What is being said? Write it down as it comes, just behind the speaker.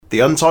The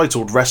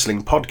Untitled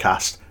Wrestling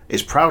Podcast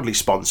is proudly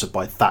sponsored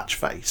by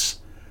Thatchface,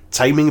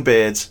 taming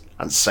beards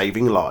and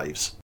saving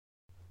lives.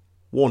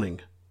 Warning,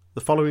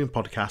 the following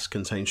podcast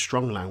contains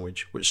strong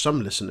language which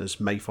some listeners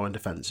may find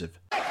offensive.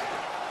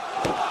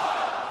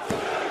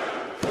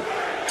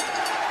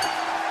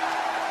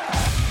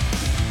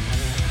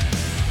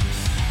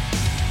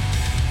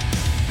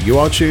 You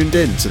are tuned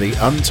in to the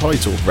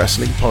Untitled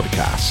Wrestling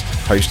Podcast,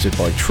 hosted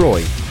by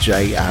Troy,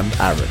 Jay and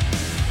Aaron.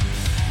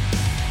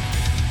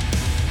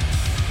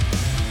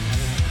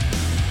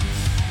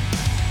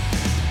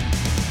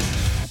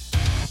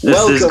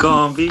 This is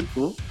gonna be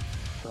cool.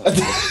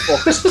 Oh,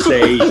 fuck's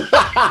sake.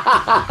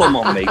 Come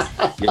on, mate.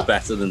 You're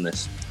better than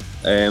this.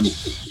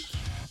 It's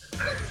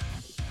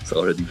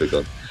already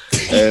begun.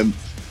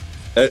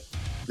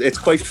 It's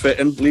quite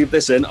fitting. Leave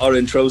this in. Our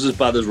intro's as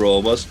bad as Raw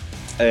was.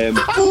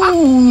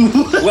 Welcome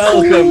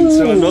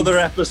to another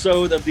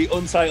episode of the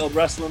Untitled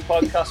Wrestling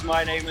Podcast.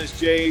 My name is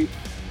Jay.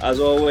 As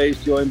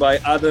always, joined by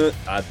Adam?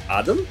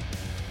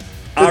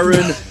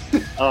 Aaron.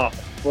 Oh,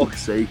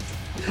 fuck's sake.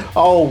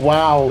 Oh,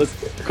 wow. Let's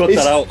cut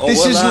that out.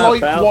 This is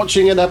like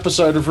watching an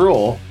episode of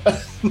Raw.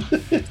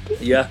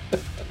 Yeah.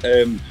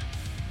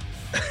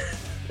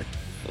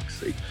 Fuck's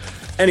sake.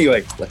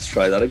 Anyway, let's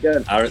try that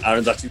again.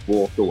 Aaron's actually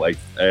walked away.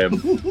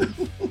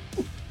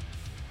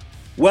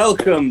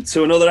 Welcome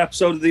to another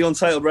episode of the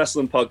Untitled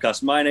Wrestling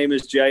Podcast. My name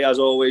is Jay, as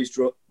always,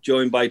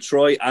 joined by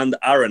Troy and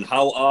Aaron.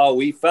 How are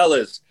we,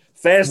 fellas?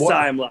 First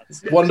time,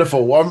 lads.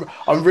 Wonderful.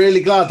 I'm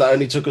really glad that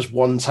only took us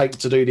one take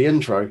to do the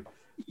intro.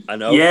 I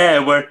know.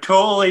 Yeah, we're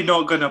totally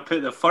not going to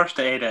put the first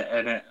edit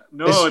in it.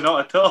 No,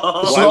 not at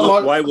all.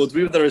 Why would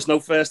we? There is no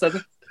first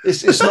edit.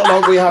 It's not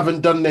like we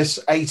haven't done this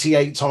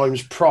 88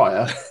 times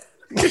prior.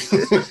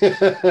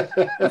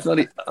 I've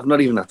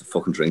not even had to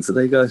fucking drink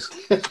today, guys.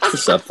 It's a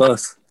sad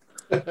part.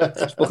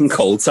 It's fucking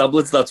cold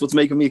tablets. That's what's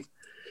making me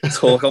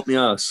talk up my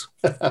ass.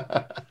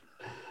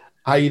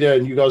 How you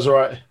doing? You guys all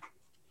right?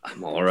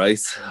 I'm all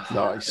right.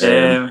 Nice.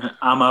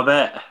 I'm a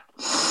bit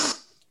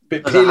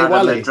peely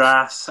wally.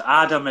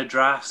 I had a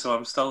madras, so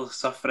I'm still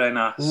suffering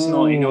a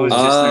snotty nose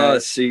just now.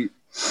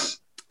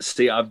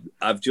 See,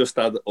 I've just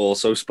had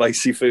also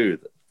spicy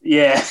food.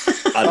 Yeah.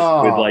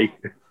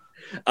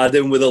 Add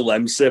in with a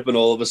lem sip, and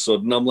all of a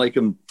sudden I'm like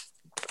a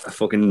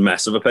fucking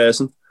mess of a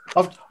person.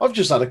 I've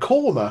just had a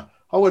korma.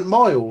 I went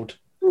mild.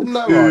 Isn't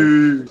that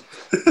right?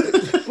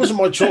 It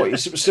wasn't my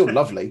choice. It was still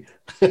lovely.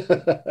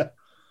 I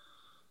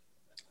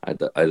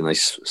had a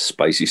nice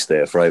spicy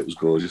stir fry. It was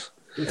gorgeous.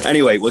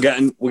 Anyway, we're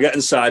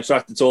getting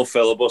sidetracked. It's all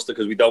filibuster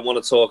because we don't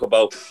want to talk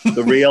about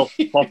the real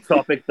hot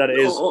topic that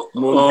is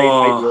Monday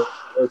Night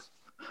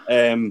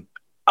Raw.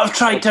 I've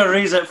tried to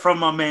erase it from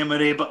my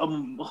memory, but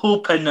I'm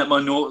hoping that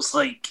my notes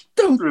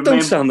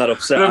don't sound that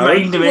upset.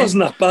 Remind me. It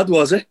wasn't that bad,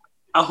 was it?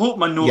 I hope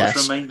my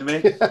notes remind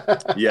me.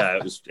 Yeah,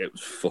 it was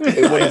fucking.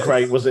 It wasn't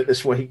great, was it,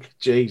 this week?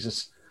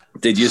 Jesus.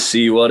 Did you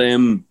see what I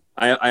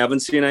haven't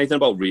seen anything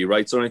about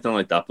rewrites or anything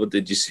like that, but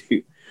did you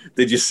see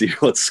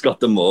what Scott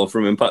D'Amore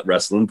from Impact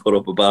Wrestling put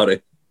up about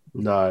it?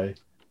 No.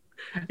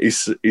 He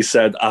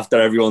said after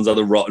everyone's had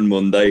a rotten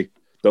Monday,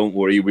 don't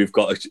worry, we've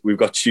got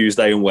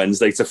Tuesday and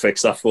Wednesday to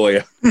fix that for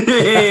you.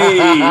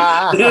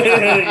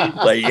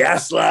 Like,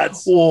 yes,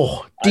 lads.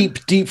 Oh, deep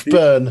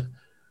burn.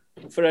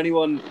 For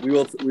anyone, we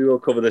will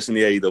cover this in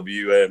the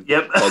AEW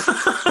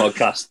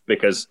podcast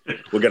because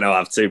we're going to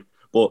have to.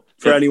 But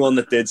for anyone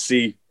that did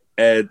see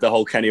the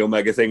whole Kenny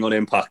Omega thing on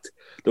Impact,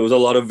 there was a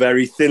lot of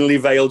very thinly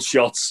veiled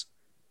shots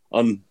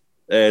on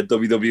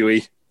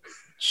WWE.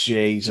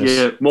 Jesus.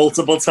 Yeah,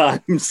 multiple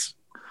times.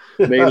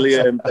 Mainly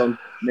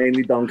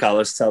Don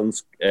Callis telling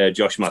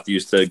Josh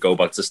Matthews to go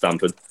back to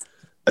Stampin'.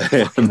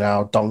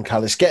 Now, Don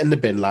Callis, get in the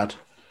bin, lad.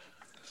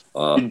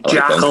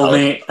 Jackal,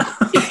 mate.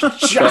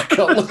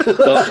 Jackal.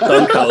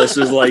 Don Callis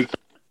is like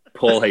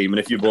Paul Heyman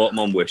if you bought him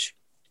on Wish.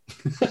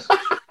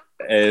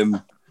 Anyway.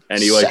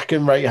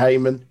 Second-rate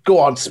Heyman. Go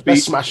on,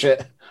 let's smash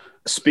it.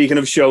 Speaking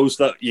of shows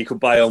that you could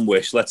buy on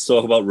Wish, let's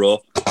talk about Raw.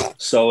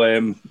 So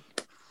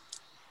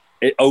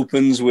it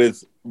opens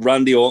with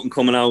Randy Orton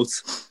coming out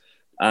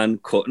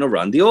and cutting a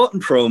Randy Orton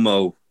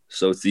promo.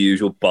 So it's the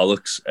usual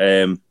bollocks.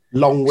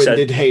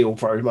 Long-winded heel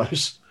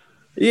promos.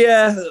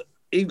 Yeah.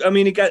 He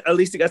gets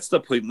to the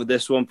point with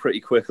this one pretty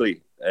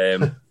quickly.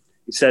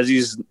 He says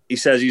he's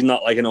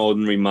not like an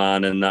ordinary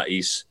man and that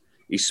he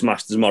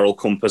smashed his moral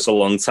compass a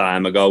long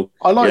time ago.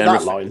 I like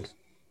that line.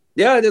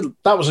 Yeah, I did.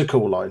 That was a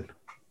cool line.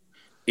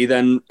 He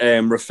then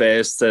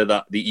refers to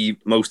that the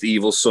most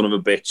evil son of a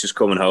bitch is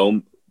coming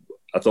home.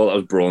 I thought that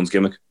was Braun's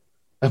gimmick.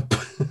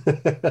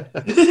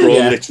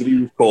 Braun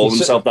literally called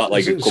himself that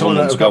like a couple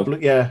months ago.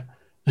 Yeah.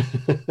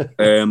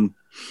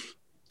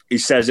 He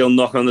says he'll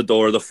knock on the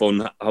door of the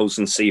fun house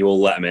and see who'll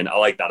let him in. I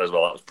like that as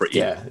well. That was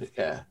pretty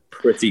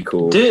pretty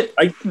cool. The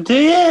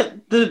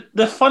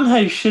fun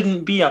house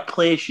shouldn't be a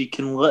place you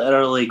can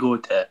literally go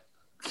to.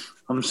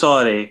 I'm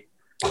sorry.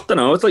 I don't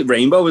know. It's like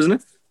Rainbow, isn't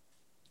it?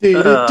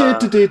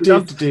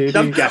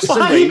 I'm guessing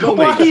Rainbow,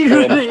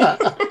 mate.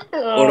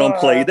 Or on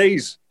play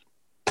days.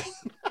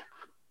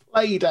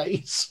 Play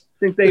days.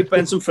 think Dave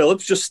Benson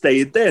Phillips just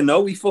stayed there.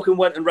 No, he fucking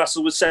went and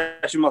wrestled with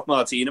Session with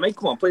Martina. Mate,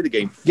 come on, play the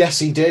game. Yes,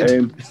 he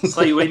did. It's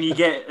like when you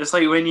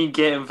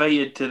get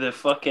invited to the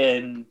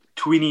fucking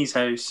Tweenie's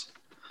house.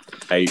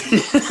 Hey,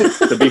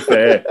 to be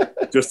fair,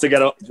 just to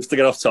get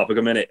off topic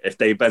a minute, if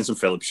Dave Benson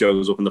Phillips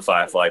shows up in the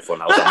Firefly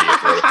Funhouse, I'm here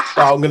for it.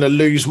 I'm going to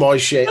lose my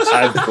shit.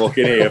 I'm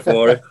fucking here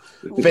for it.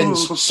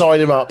 Vince,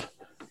 sign him up.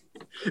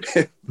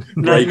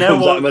 Ray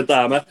comes out of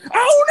Madama.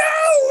 Oh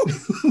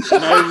no!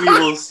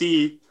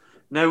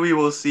 Now we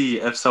will see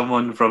if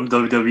someone from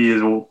WWE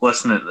is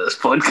listening to this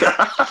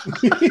podcast.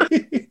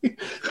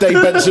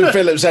 Dave Benson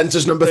Phillips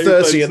enters number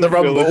 30 at the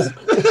Rumble.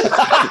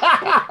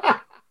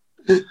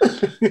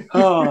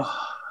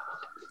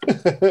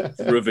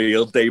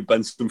 Revealed Dave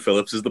Benson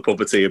Phillips is the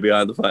puppeteer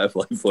behind the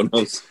Firefly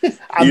Funhouse.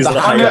 He's the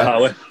higher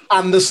power.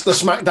 And the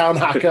SmackDown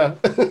hacker.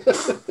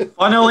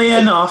 Funnily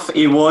enough,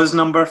 he was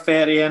number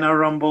 30 in a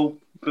Rumble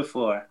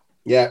before.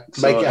 Yeah,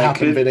 make it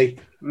happen, Vinny.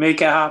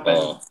 Make it happen.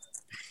 Oh.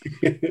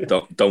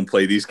 Don't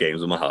play these games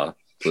with my heart,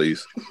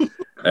 please.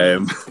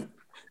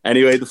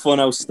 Anyway, the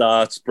Funhouse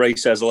starts. Bray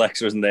says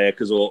Alexa isn't there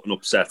because Orton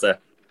upset her.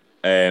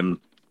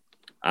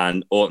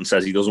 And Orton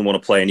says he doesn't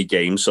want to play any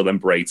games, so then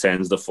Bray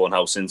turns the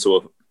Funhouse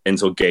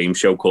into a game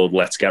show called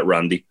Let's Get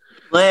Randy.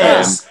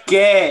 Let's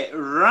get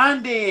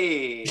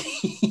Randy!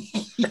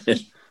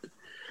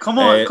 Come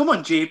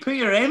on, Jay, put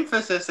your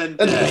emphasis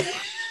into it.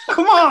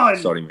 Come on!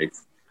 Sorry, mate.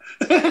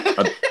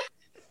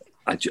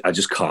 I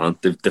just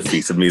can't. They've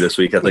defeated me this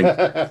week, I think.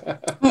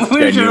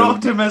 Where's your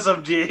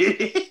optimism,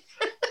 Jay?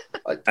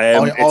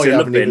 It's in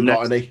the bin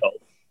next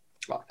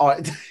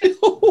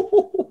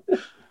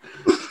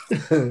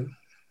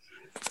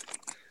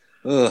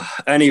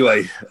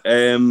anyway,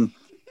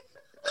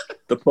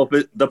 the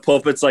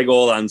puppet's like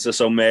all answer,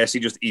 so Mercy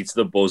just eats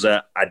the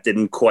buzzer. I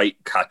didn't quite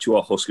catch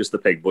what Huskus the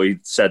Pig Boy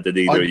said, did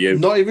either of you?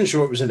 I'm not even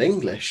sure it was in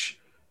English.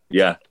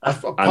 Yeah.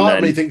 Part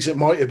of me thinks it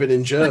might have been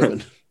in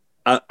German.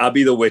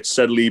 Abby the Witch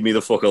said, "Leave me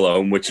the fuck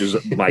alone," which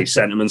is my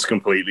sentiments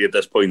completely at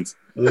this point.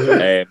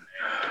 No,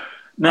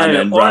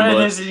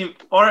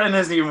 Orton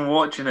isn't even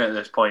watching it at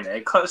this point.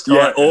 It cuts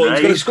to Orton,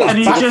 right? And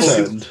he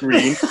just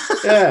screen.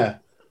 Yeah.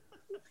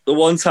 The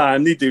one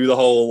time they do the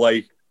whole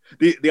they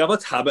have a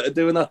habit of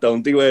doing that,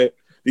 don't they? Where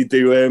they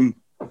do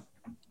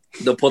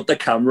they'll put the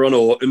camera on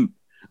Orton,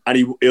 and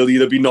he'll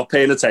either be not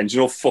paying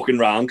attention or fucking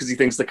round because he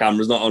thinks the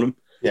camera's not on him.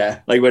 Yeah.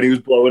 Like when he was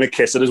blowing a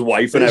kiss at his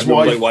wife, and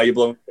everyone was like, "Why are you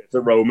blowing a kiss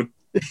at Roman?"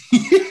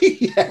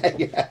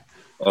 yeah.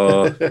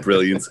 Oh,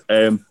 brilliant.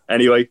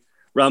 Anyway,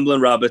 Ramblin'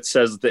 Rabbit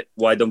says that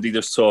why don't they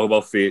just talk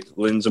about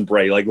feelings, and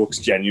Bray looks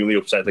genuinely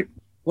upset. Like,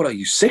 what are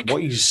you sick? What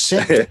are you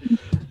sick?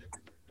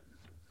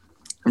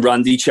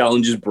 Randy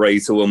challenges Bray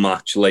to a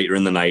match later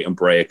in the night, and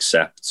Bray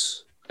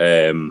accepts.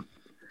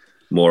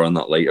 More on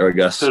that later, I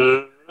guess.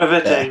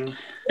 Riveting.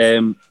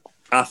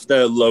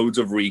 After loads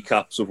of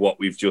recaps of what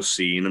we've just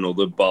seen and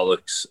other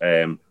bollocks,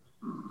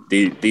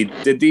 they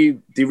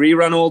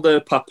rerun all the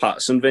Pat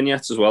Patterson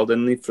vignettes as well,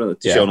 didn't they? For the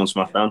show on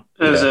SmackDown.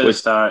 It was at the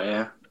start,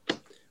 yeah.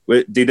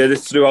 They did it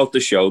throughout the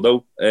show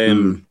though,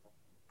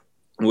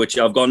 which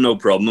I've got no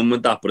problem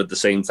with that. But at the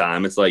same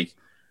time, it's like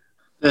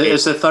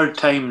it's the third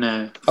time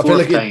now. I feel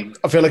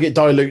like it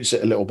dilutes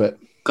it a little bit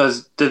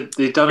because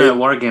they've done it at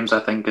War Games, I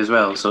think, as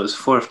well. So it's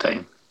fourth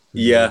time.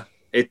 Yeah,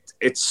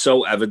 it's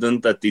so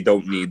evident that they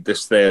don't need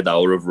this third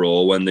hour of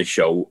Raw when they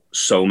show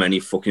so many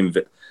fucking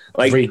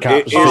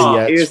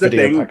recaps, here's the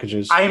thing.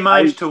 Packages. I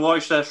managed to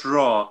watch this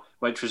Raw,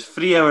 which was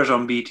 3 hours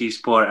on BT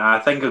Sport, and I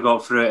think I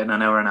got through it in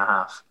an hour and a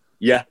half.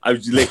 Yeah, I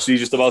was literally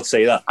just about to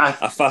say that. I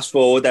fast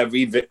forward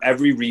every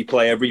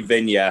replay, every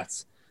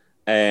vignette,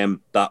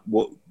 that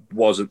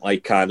wasn't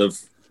like kind of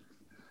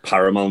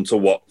paramount to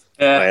what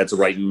I had to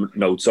write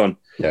notes on.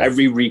 Yeah.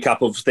 Every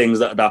recap of things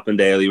that had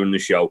happened earlier in the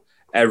show,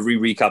 every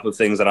recap of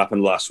things that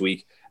happened last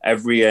week,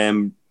 every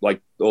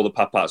like all the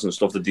Pat Patterson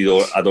stuff that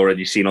I'd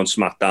already seen on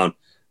SmackDown,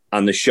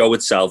 and the show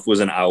itself was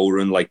an hour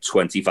and like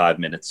 25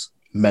 minutes.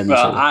 Mental.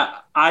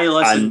 Well, I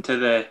listened to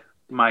the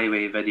My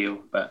Way video,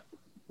 but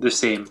the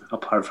same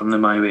apart from the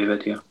My Way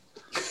video.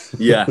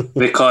 Yeah,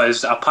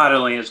 because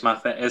apparently it's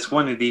it's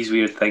one of these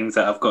weird things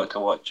that I've got to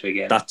watch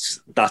again.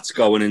 That's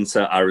going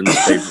into Aaron's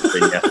favourite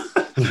thing. Yeah.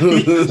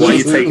 What are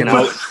you taking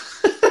out?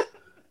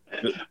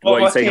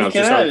 What are you taking out?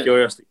 Just out of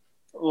curiosity.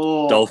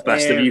 Oh, Dolph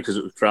best of you because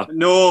it was crap.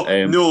 No.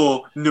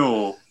 No.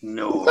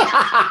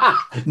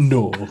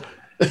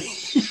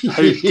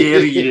 How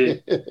dare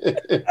you?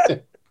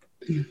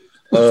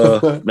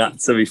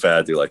 To be fair,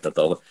 I do like that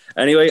Dolph.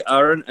 Anyway,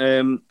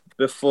 Aaron,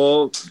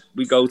 before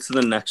we go to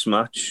the next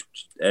match,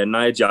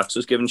 Nia Jax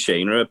was giving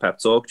Shayna a pep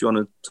talk. Do you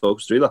want to talk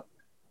us through that?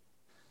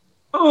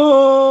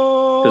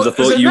 Oh, because I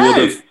thought you would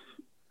have.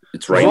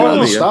 It's right now.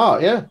 The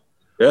start, yeah.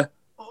 Yeah.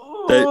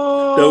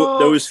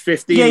 There was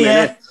 15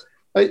 minutes.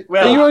 Yeah.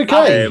 Are you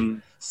okay?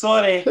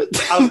 Sorry,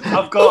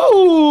 I've got.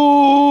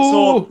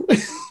 So,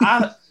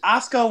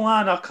 Asuka and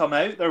Lana come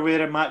out. They're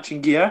wearing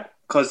matching gear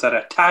because they're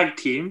a tag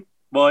team,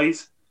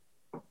 boys.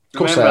 Of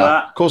course they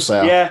are. Of course they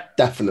are. Yeah,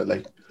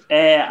 definitely.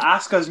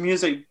 Asuka's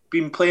music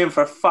been playing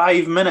for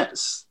 5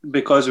 minutes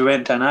because we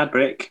went to an ad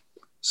break.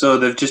 So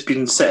they've just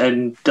been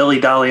sitting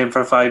dilly-dallying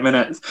for 5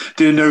 minutes,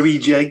 doing their wee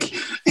jig.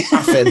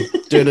 Nothing,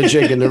 doing a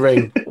jig in the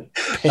ring.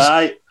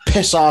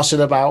 Piss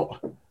arsing about.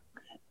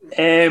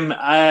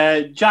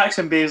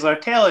 Jackson Baszler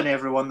telling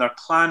everyone their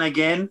plan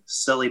again.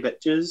 Silly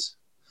bitches.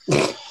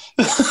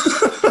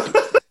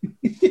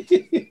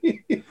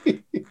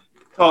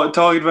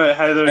 Talking about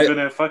how they're going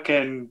to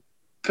fucking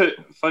put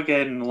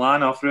fucking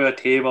Lana through a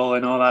table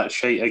and all that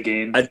shit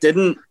again. I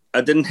didn't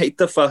hate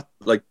the fact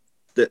like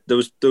that there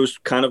was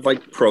kind of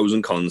like pros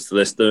and cons to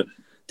this. The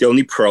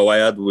only pro I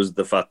had was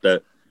the fact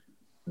that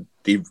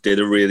they did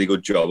a really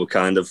good job of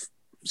kind of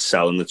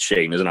selling that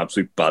Shane is an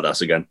absolute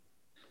badass again.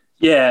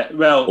 Yeah,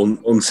 well,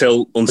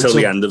 until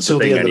the end of the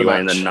thing anyway,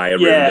 and then Nia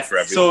ruined it for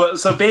everyone.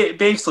 So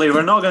basically,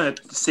 we're not going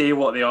to say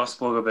what they all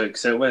spoke about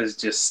because it was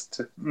just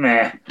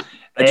meh.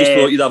 I just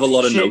thought you'd have a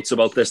lot of notes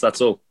about this.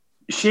 That's all.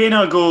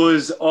 Shayna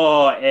goes,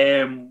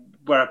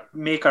 we're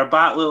make our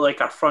back look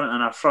like our front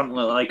and our front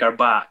look like our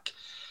back,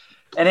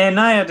 and then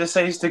Nia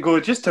decides to go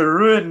just to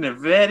ruin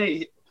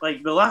the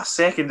last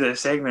second of the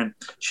segment.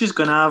 She's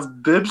going to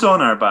have boobs on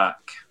her back.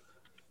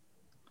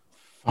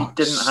 You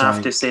didn't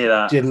have to say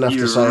that. Didn't have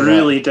to say that. You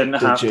really didn't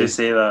have to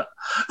say that.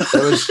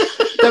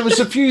 There was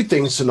a few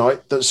things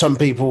tonight that some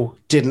people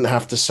didn't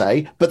have to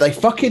say, but they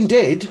fucking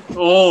did.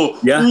 Oh,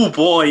 yeah. Oh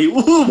boy.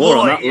 More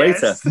on that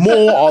later.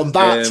 More on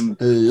that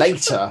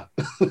later.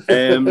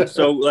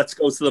 So let's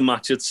go to the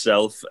match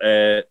itself.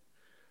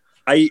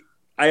 I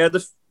had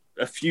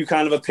a few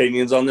kind of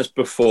opinions on this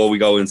before we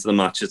go into the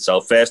match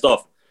itself. First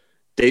off,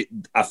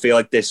 I feel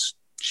like this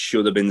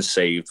should have been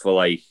saved for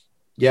like...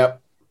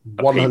 Yep,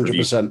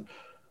 100%.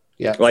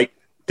 Yeah, like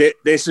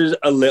this is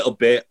a little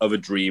bit of a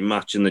dream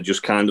match, and they're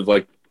just kind of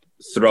like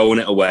throwing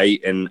it away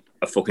in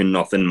a fucking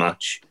nothing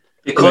match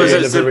because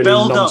it's a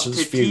build-up to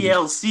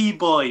TLC,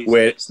 boys.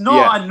 It's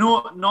not a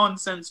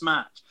nonsense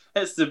match.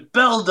 It's the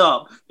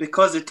build-up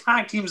because the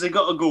tag teams have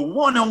got to go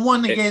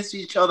one-on-one against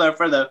each other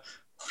for the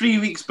 3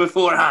 weeks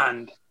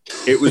beforehand.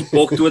 It was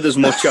booked with as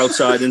much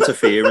outside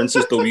interference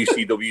as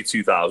WCW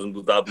 2000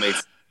 would have, mate.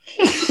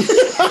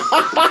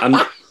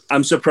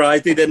 I'm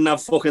surprised they didn't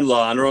have fucking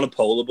Lana on a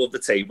pole above the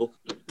table.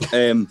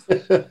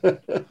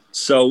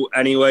 So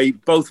anyway,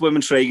 both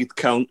women trade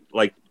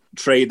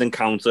and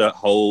counter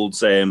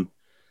holds.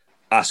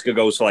 Asuka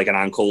goes for like an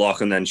ankle lock,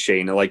 and then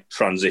Shayna like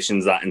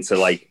transitions that into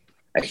like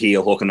a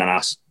heel hook, and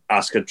then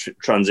Asuka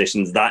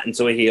transitions that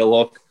into a heel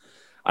hook,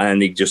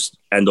 and they just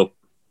end up,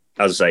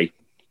 as I say,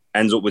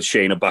 ends up with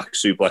Shayna back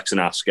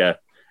suplexing Asuka,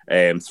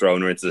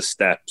 throwing her into the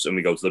steps, and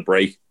we go to the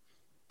break.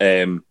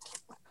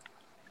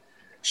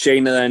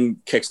 Shayna then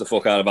kicks the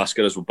fuck out of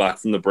Asuka as we're back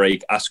from the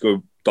break.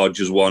 Asuka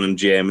dodges one and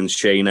Germans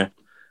Shayna.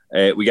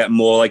 We get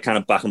more like kind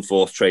of back and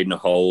forth trading a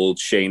hold.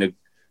 Shayna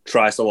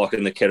tries to lock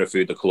in the Kira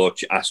through the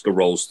clutch. Asuka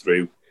rolls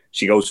through.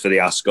 She goes for the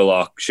Asuka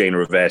lock. Shayna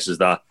reverses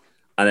that.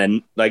 And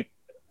then, like,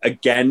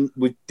 again,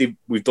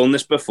 we've done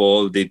this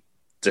before. They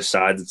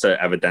decided to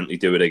evidently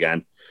do it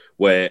again,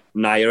 where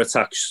Nia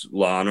attacks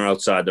Lana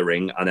outside the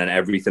ring, and then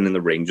everything in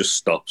the ring just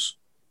stops.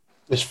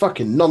 It's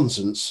fucking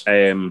nonsense.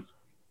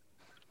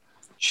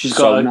 She's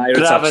got a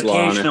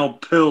gravitational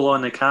pull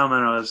on the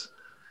cameras.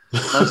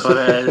 That's what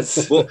it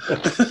is. Well,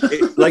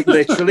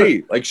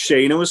 literally, like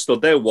Shayna was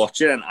stood there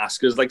watching, and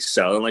Asuka's like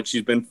selling like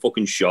she's been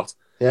fucking shot.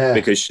 Yeah.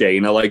 Because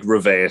Shayna like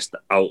reversed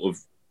out of.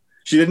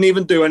 She didn't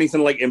even do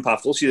anything like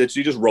impactful. She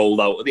literally just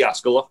rolled out of the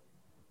Asuka lock.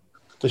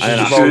 So she's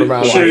just rolling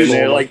around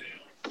like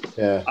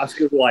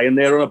Asuka's lying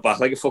there on her back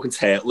like a fucking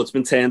turtle that's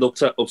been turned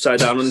upside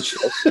down on the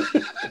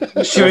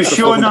shelf. She was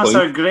showing us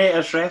her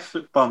greatest ref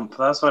bump.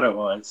 That's what it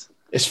was.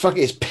 It's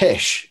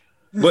pish.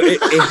 But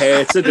it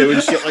hurts to doing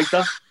shit like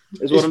that,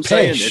 is what I'm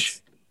saying.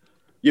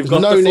 You've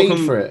got no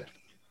need for it.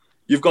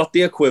 You've got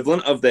the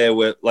equivalent of the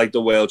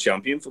world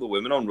champion for the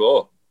women on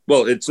Raw.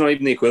 Well, it's not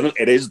even the equivalent.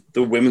 It is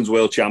the women's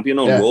world champion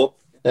on Raw.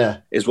 Yeah.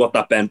 Is what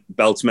that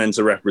belt's meant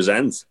to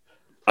represent.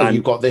 And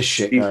you've got this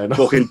shit going on.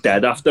 Fucking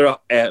dead after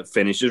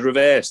finish is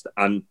reversed,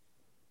 and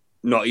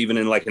not even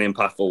in like an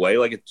impactful way.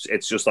 Like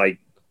it's just like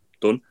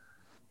done.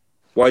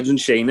 Why doesn't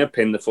Shayna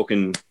pin the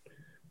fucking...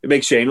 It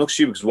makes Shayna look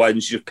stupid, because why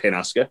didn't she just pin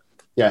Asuka?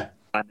 Yeah.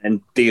 And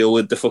then deal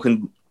with the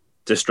fucking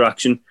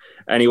distraction.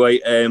 Anyway,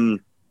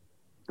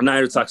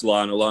 Nia attacks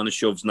Lana. Lana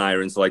shoves Nia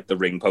into like the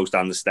ring post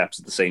and the steps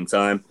at the same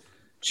time.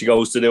 She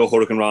goes to do a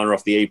Hurricane Rana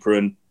off the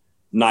apron.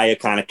 Nia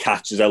kind of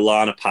catches her.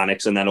 Lana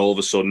panics, and then all of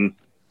a sudden,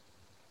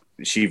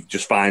 she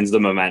just finds the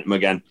momentum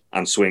again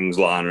and swings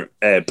Nia.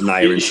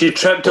 She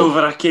tripped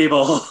over a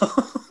cable.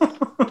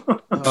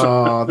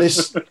 Oh,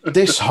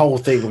 this whole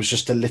thing was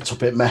just a little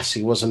bit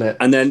messy, wasn't it?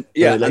 And then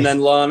and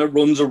then Lana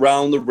runs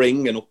around the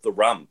ring and up the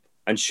ramp,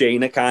 and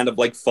Shayna kind of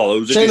like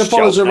follows her. Shayna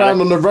follows her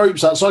around on the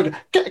ropes outside.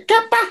 Get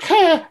back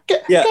here!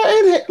 Get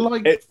in here!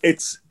 Like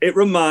it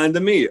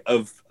reminded me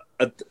of.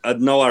 I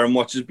know Aaron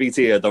watches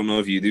BT. I don't know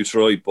if you do,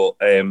 Troy, but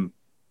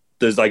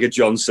there's like a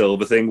John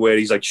Silver thing where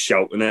he's like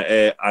shouting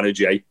at Anna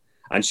Jay,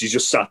 and she's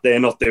just sat there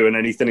not doing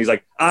anything. He's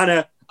like,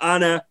 Anna,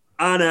 Anna,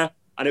 Anna,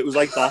 and it was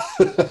like that.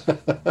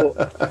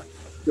 But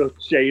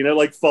Shayna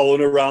like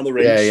following around the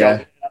ring,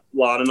 shouting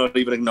Lana not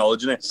even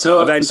acknowledging it.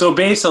 So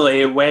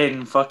basically,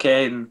 when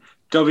fucking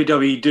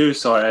WWE do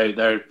sort out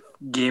their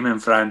gaming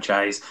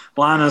franchise,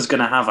 Lana's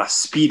going to have a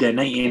speed of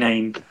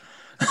 99.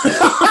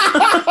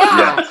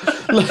 Yeah.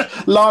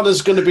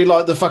 Lana's going to be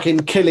like the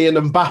fucking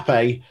Kylian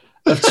Mbappe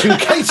of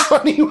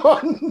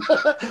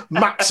 2K21.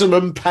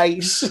 Maximum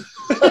pace.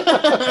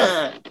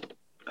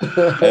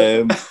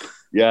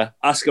 Yeah,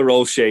 Asuka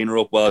rolls Shayna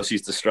up while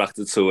she's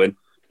distracted to win.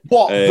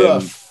 What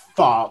the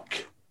fuck?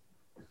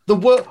 The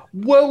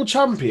world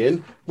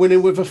champion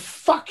winning with a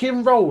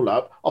fucking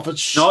roll-up off a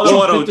not the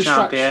world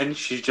champion,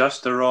 she's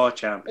just the Raw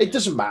champion. It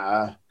doesn't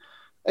matter.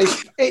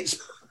 It's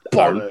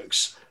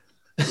bollocks.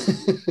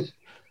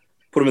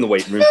 Put him in the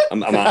waiting room.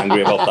 I'm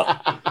angry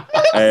about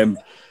that.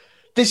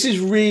 This is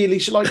really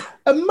like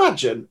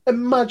imagine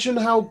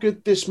how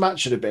good this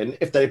match should have been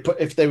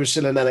if they were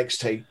still in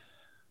NXT.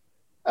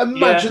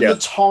 Imagine the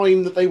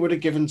time that they would have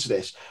given to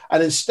this,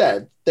 and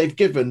instead they've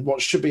given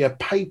what should be a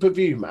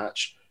pay-per-view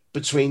match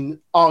between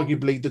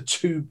arguably the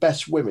two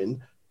best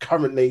women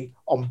currently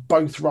on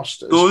both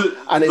rosters,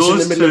 and it's in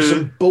the middle of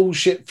some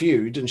bullshit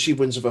feud, and she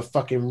wins with a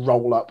fucking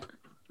roll-up.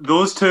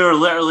 Those two are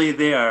literally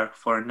there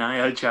for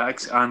Nia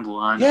Jax and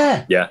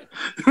Lana. Yeah.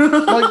 Like,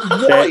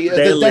 why at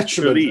the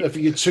detriment of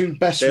your two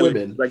best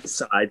women? Like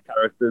side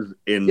characters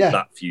in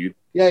that feud.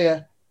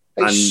 Yeah.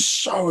 It's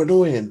so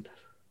annoying.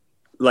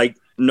 Like,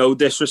 no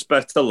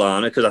disrespect to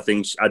Lana, because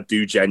I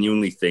do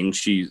genuinely think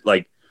she's,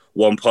 like,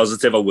 one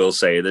positive I will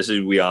say, this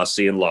is we are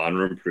seeing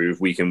Lana improve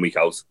week in, week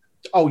out.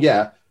 Oh,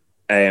 yeah.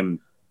 And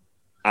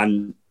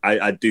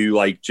I do,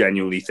 like,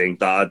 genuinely think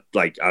that,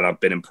 like, and I've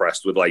been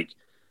impressed with, like,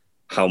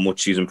 how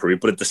much she's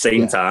improved, but at the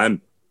same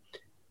time,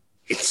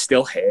 it's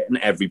still hurting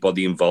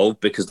everybody involved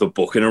because the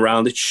booking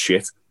around it's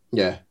shit.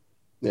 Yeah,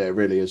 it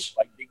really is.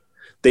 Like,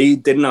 they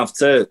didn't have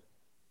to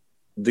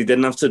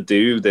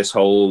do this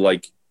whole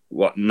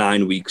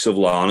 9 weeks of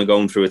Lana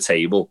going through a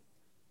table.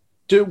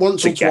 Do it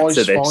once or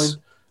twice,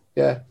 fine.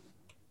 Yeah,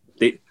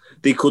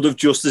 they could have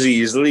just as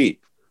easily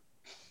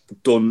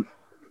done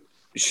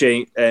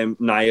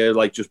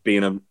Nia just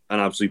being an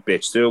absolute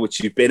bitch to her, which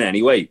she's been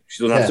anyway.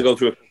 She doesn't have to go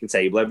through a fucking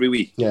table every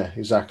week. Yeah,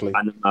 exactly.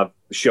 And have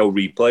show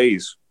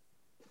replays,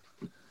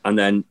 and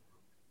then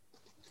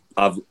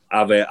have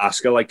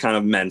Asuka kind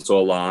of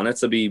mentor Lana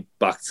to be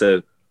back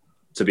to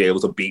be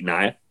able to beat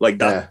Nia like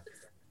that. Yeah.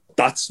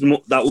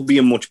 That would be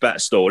a much better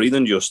story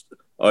than just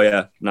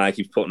Nia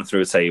keeps putting her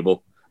through a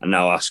table, and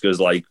now Asuka's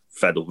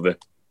fed up with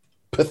it.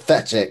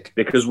 Pathetic.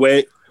 Because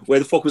where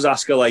the fuck was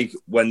Asuka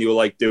when they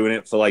were doing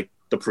it for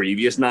the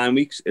previous 9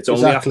 weeks? It's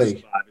only after the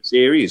Survivor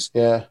Series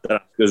that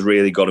Asuka's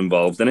really got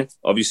involved in it.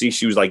 Obviously,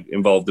 she was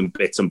involved in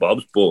bits and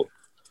bobs, but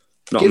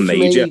not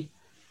major.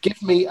 Give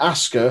me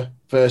Asuka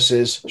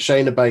versus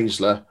Shayna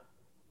Baszler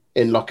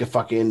in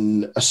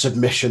a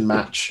submission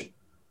match.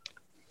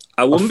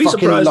 I wouldn't be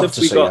surprised if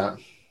we got.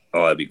 That.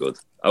 Oh, that'd be good.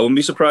 I wouldn't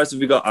be surprised if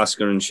we got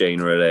Asuka and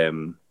Shayna at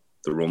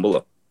the Rumble.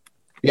 Though.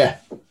 Yeah,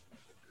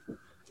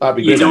 that'd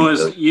be good.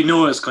 You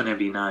know it's going to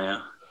be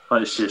Nia,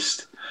 but it's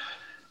just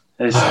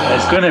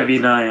it's going to be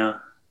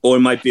Nia, or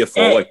it might be a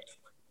fall.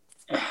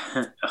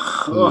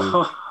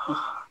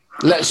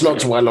 Let's not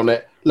dwell on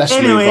it. Let's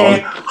move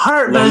on.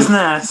 Heart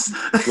business.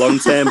 Long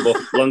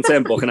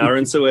term booking her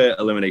into an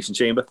elimination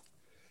chamber.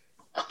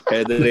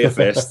 Heard it here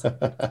first.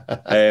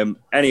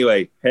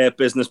 Anyway, hair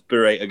business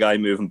berate a guy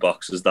moving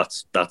boxes.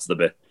 That's the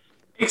bit.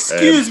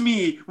 Excuse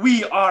me,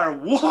 we are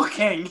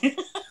walking.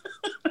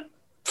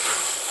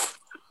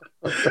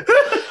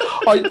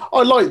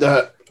 I like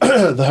the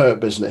Hurt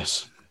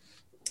Business.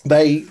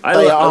 I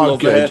love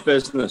good, the Hurt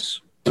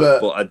Business,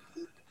 but I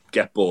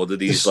get bored of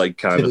these them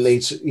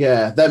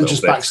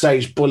just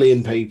backstage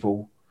bullying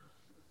people.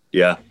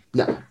 Yeah,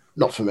 no,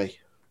 not for me.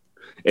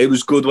 It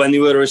was good when they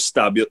were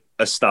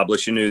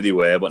establishing who they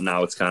were, but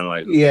now it's kind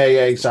of yeah,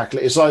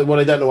 exactly. It's they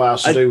don't know what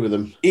else to do with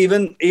them.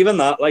 Even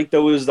that,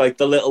 there was the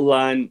little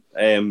line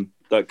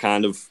that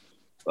kind of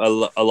a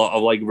lot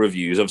of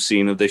reviews I've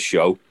seen of this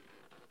show.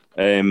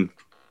 It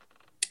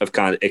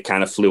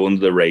kind of flew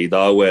under the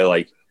radar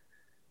where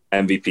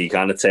MVP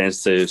kind of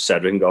turns to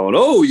Cedric and going,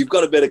 "Oh, you've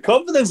got a bit of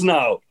confidence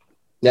now."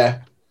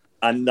 Yeah,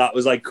 and that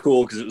was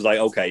cool because it was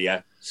okay,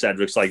 yeah,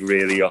 Cedric's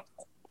really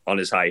on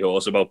his high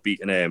horse about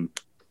beating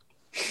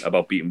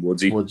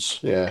Woodsy. Woods,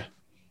 yeah.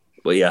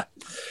 But yeah,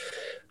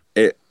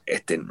 it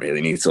didn't really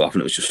need to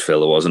happen. It was just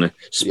filler, wasn't it?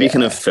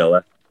 Speaking of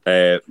filler,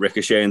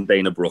 Ricochet and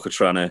Dana Brooke are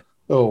trying to.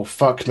 Oh,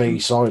 fuck me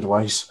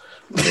sideways.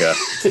 Yeah.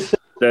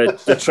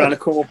 They're trying to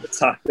come up with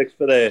tactics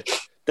for their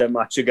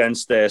match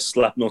against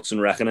Slapnuts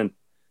and Reckoning.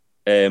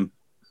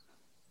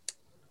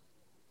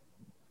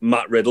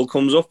 Matt Riddle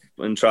comes up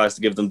and tries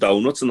to give them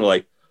donuts, and they're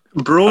like,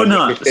 "Bro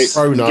nuts, get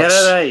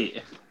it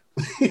right."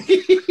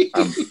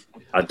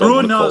 I don't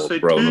want to call them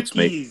bro nuts,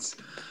 mate.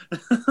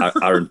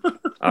 Aaron,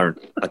 I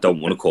don't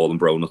want to call them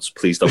bro nuts.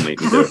 Please don't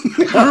make me do it.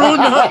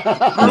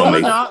 Bro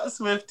nuts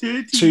with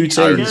two T's. Two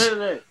T's.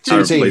 Aaron,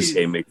 please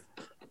game me.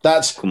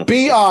 That's BRONUTTS.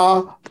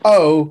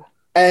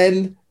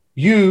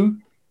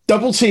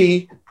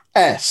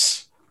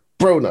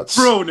 Bro nuts.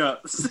 Bro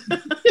nuts.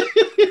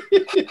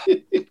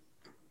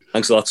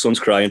 Thanks a lot. Son's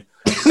crying.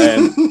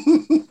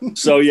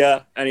 So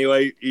yeah.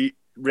 Anyway,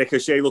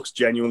 Ricochet looks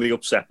genuinely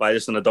upset by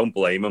this, and I don't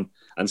blame him.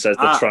 And says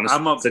they're trying to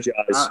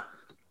strategize.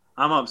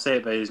 I'm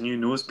upset by his new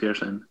nose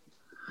piercing.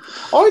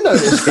 I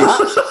noticed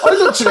that. I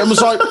looked at it and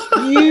was like,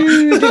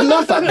 "You didn't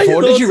have that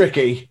before, did you,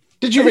 Ricky?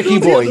 Did you, Ricky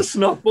boy?" The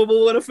snot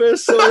bubble when I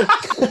first saw it.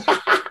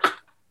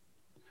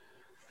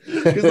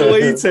 Because the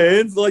way he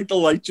turns, like the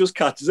light just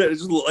catches it. It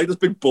just looked like this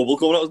big bubble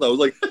coming out. I was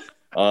like,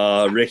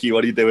 Ricky,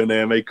 what are you doing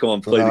there, mate? Come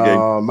on, play the game.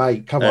 Oh,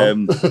 mate, come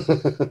on.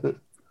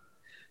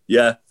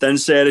 Yeah, then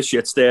Sarah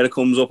Shitstarer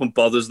comes up and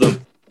bothers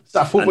them.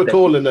 That's what we're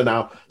calling her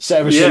now.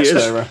 Sarah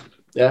Shitstarer.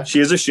 Yeah. She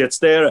is a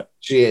shitstarer.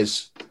 She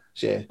is.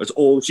 That's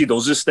all she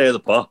does is stare the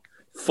pot.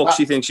 Fuck,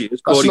 she thinks she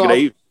is Corey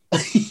Graves.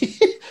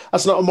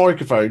 That's not a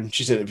microphone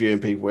she's interviewing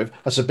people with.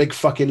 That's a big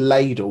fucking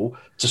ladle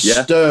to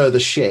stir the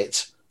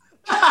shit.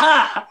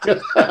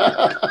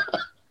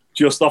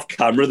 Just off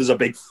camera, there's a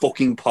big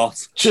fucking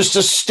pot. Just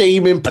a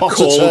steaming pot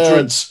of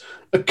turds.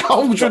 A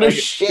cauldron of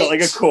shit. Got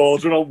like a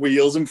cauldron on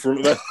wheels in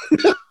front of it.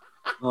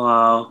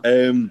 Wow.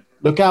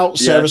 Look out,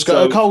 Sarah's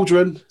got a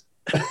cauldron.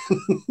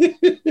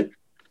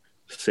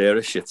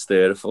 Sarah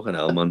Shitstarer, fucking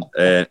hell, man.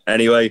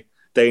 Anyway,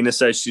 Dana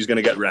says she's going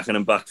to get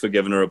Reckoning back for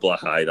giving her a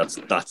black eye.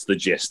 That's the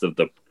gist of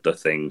the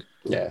thing.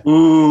 Yeah.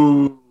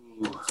 Ooh.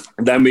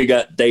 And then we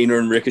get Dana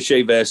and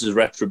Ricochet versus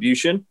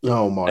Retribution.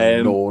 Oh my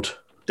lord.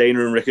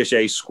 Dana and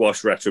Ricochet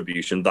squash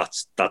Retribution.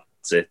 That's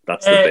it.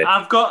 That's the bit.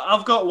 I've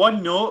got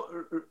one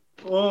note.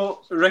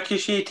 Oh,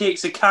 Ricochet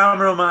takes the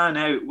cameraman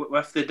out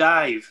with the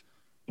dive.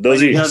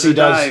 Does he? Yes, he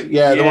does.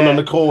 Yeah, the one on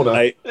the corner.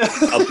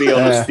 I'll be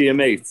honest to you,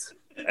 mate.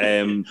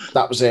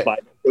 That was it. By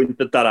the point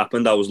that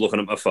happened, I was looking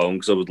at my phone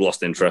because I was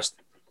lost interest.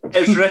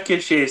 It's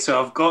Ricochet,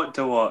 so I've got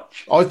to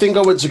watch. I think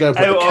I went to go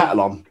put the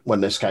kettle on when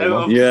this came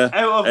on.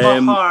 Out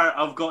of my heart,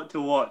 I've got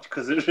to watch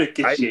because it's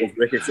Ricochet. I love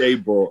Ricochet,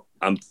 but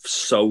I'm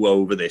so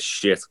over this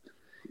shit.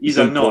 He's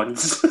a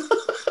nonce.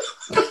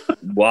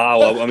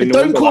 Wow. I mean,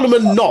 don't call him a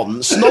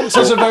nonce. Nonce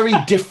has a very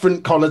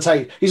different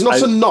connotation. He's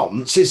not a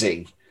nonce, is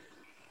he?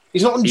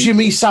 He's not on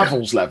Jimmy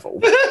Savile's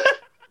level.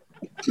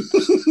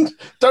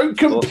 Don't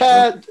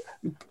compare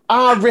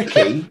Rick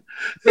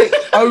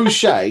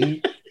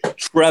O'Shea,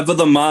 Trevor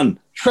the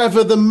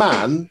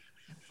Man,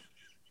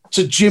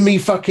 to Jimmy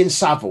fucking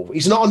Savile.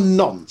 He's not a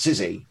nonce, is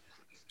he?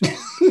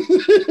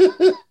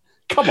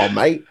 Come on,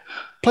 mate.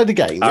 Play the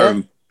game.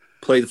 Aaron,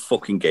 play the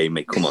fucking game,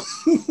 mate. Come on.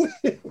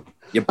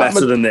 You're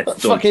better than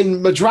this.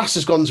 Fucking Madras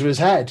has gone to his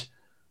head.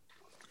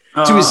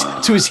 To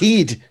his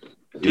head.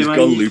 He's gone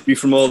loopy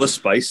from all the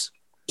spice.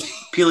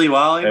 Peely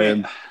Wally,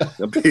 mate.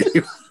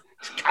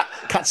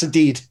 Cat's a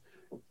deed.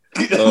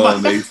 Oh,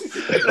 mate.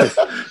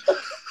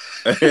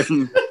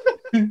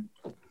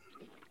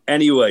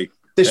 Anyway,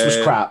 this was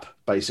crap.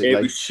 Basically,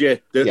 it was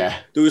shit. There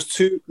was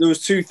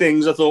two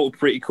things I thought were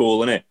pretty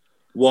cool in it.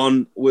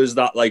 One was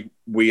that like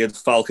weird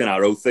Falcon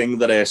Arrow thing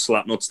that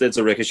Slapnuts did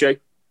to Ricochet.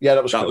 Yeah,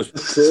 that was cool.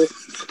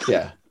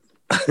 Yeah.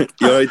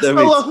 You're right there,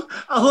 mate.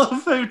 I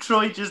love how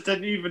Troy just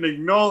didn't even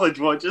acknowledge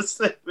what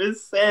just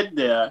was said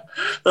there.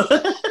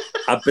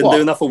 I've been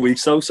doing that for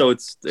weeks though, so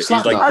he's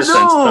like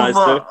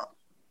desensitized to it.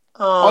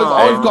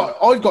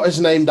 I've got his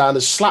name down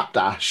as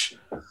Slapdash.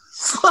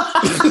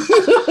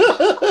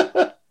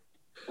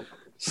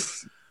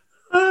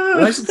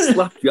 Why is it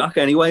Slapjack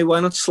anyway? Why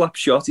not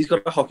Slapshot? He's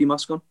got a hockey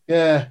mask on.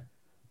 Yeah.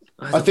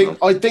 I think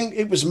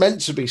it was meant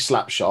to be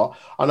Slapshot,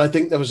 and I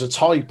think there was a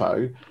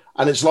typo.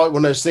 And it's like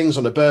one of those things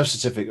on a birth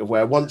certificate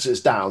where once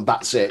it's down,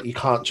 that's it. You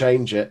can't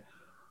change it.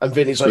 And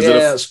Vinny's like,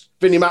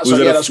 Vinny Matt's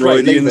like, yeah, that's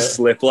great. Freudian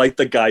slip, like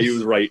the guy who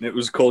was writing it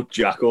was called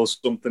Jack or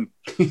something.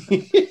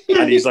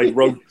 And he's like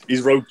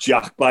wrote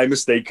Jack by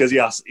mistake because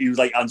he was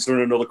like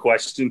answering another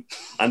question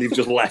and he's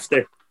just left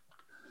it.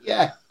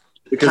 Yeah.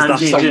 Because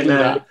that's something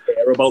that I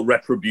care about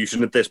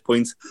Retribution at this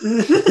point.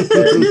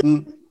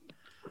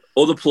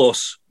 Other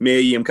plus,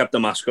 Mia Yim kept the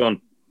mask on.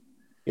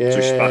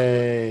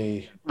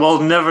 Yay.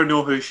 We'll never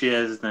know who she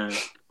is now.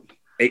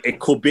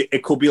 It could be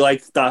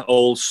like that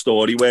old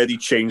story where they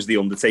changed the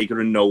Undertaker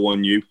and no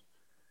one knew.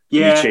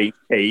 Yeah. They changed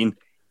Kane.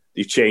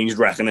 They changed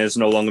Reckoner. It's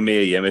no longer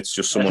Mia Yim. It's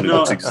just someone who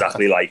looks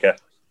exactly like her.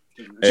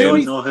 Do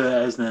we know who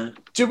it is now?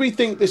 Do we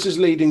think this is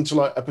leading to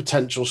like a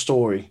potential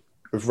story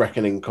of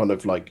Reckoning kind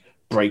of like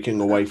breaking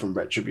away from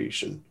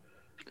Retribution?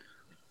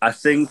 I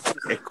think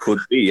it could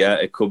be, yeah.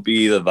 It could be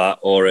either that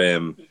or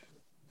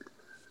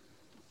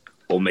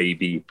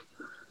maybe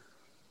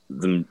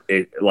them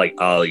like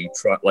Ali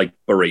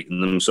berating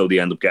them so they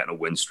end up getting a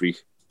win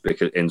streak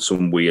because in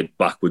some weird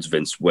backwards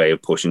Vince way of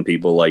pushing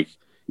people like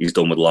he's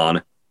done with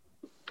Lana.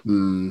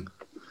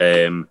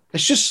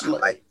 It's just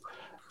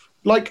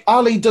like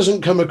Ali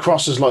doesn't come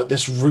across as like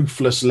this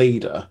ruthless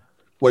leader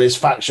when his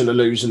faction are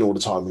losing all the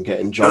time and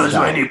getting jobbed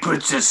out. When he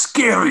puts a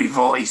scary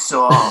voice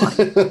on.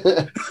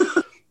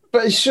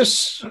 But it's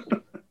just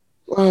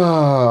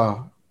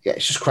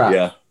it's just crap.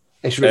 Yeah.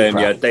 It's really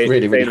crap.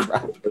 Really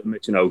crap.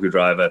 Michinoku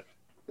driver.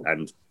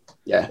 And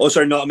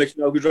sorry, not a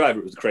Michinoku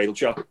driver. It was the Cradle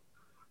Shock.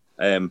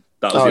 That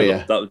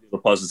was the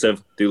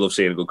positive. Do love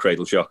seeing a good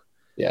Cradle Shock.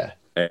 Yeah.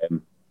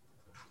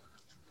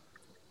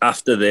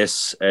 After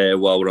this,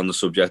 while we're on the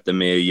subject of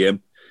Mia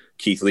Yim,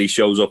 Keith Lee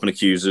shows up and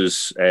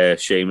accuses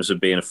Sheamus of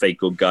being a fake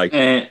good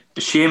guy.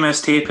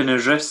 Sheamus taping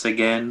his wrists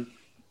again.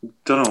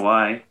 Don't know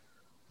why.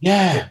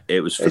 Yeah, it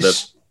was for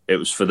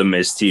the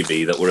Miz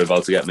TV that we're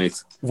about to get,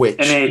 mate. Which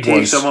and then he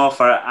takes them off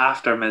for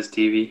after Miz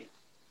TV.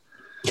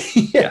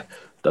 Yeah,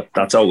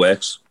 that's how it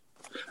works.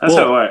 That's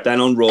how it works. Then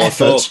on Raw,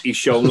 he's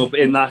shown up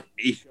in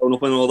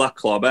all that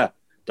clobber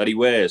that he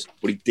wears,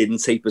 but he didn't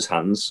tape his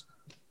hands.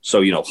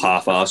 So,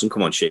 half-arse and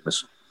come on,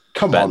 Sheamus.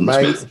 Come on,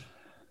 mate.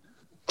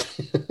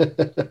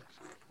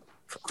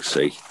 Fuck's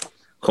sake.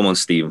 Come on,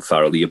 Stephen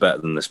Farrell, you're better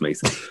than this, mate.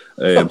 Shoot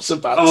from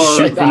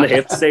the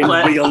hip, saying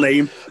the real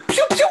name.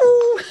 Pew,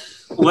 pew.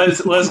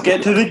 Let's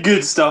get to the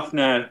good stuff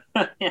now.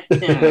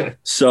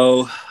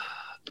 So,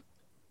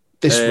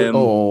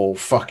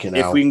 fucking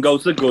hell. If we can go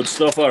to the good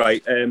stuff, all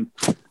right.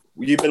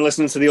 You've been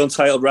listening to the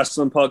Untitled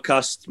Wrestling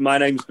Podcast. My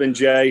name's been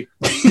Jay.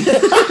 You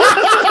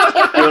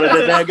want to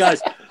do there,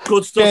 guys?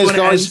 Good stuff. Cheers,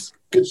 guys.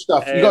 Good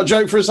stuff. You got a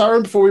joke for us,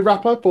 Aaron, before we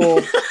wrap up,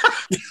 or?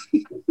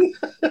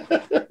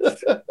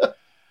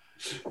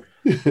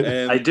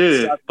 I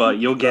do, but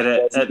you'll get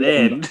it at the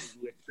end.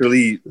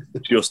 Literally,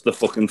 just the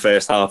fucking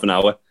first half an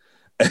hour.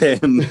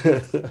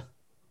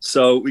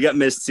 So we get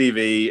Miz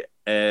TV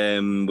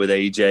with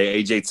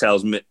AJ. AJ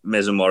tells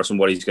Miz and Morrison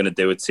what he's going to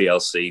do at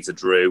TLC to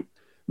Drew.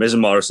 Miz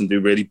and Morrison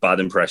do really bad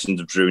impressions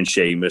of Drew and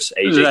Sheamus.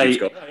 AJ keeps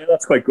going, yeah,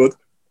 that's quite good.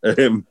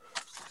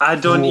 I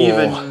don't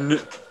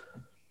even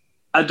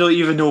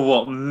know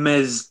what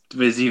Miz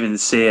was even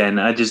saying.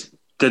 I just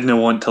didn't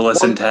want to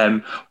listen to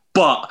him.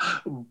 But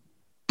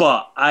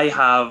I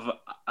have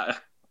a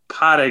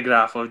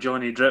paragraph of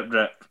Johnny Drip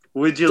Drip.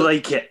 Would you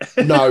like it?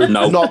 No,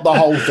 not the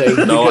whole thing.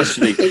 No,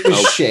 actually, it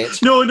was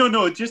shit.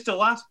 No, just the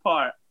last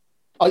part.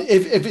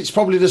 If it's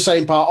probably the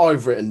same part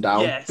I've written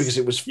down, because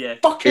it was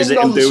fucking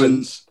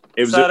nonsense.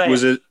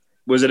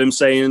 Was it him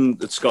saying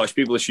that Scottish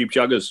people are sheep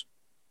shaggers?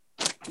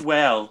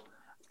 Well,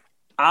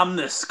 I'm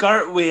the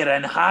skirt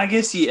wearing,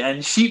 haggis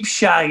eating, sheep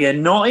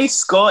shagging, naughty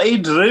Scotty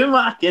Drew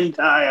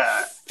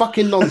McIntyre.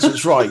 Fucking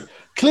nonsense, right?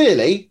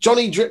 Clearly,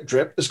 Johnny Drip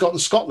Drip has gotten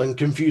Scotland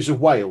confused with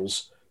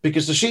Wales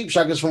because the sheep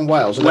shaggers from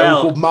Wales are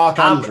now called Mark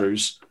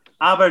Andrews.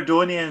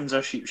 Aberdonians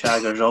are sheep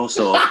shaggers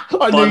also.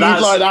 I knew you'd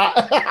like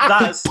that.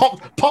 That's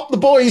pop the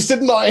boys,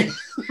 didn't I?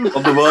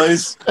 Pop the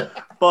boys.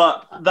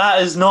 But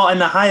that is not in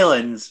the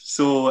Highlands.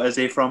 So is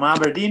he from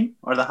Aberdeen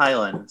or the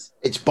Highlands?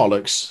 It's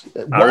bollocks.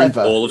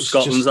 Whatever. All of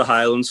Scotland's the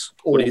Highlands.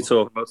 What are you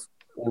talking about?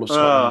 All of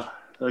Scotland.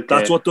 Okay.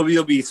 That's what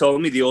WWE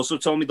told me. They also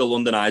told me the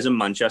London Eyes in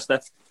Manchester.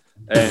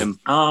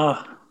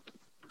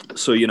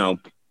 So,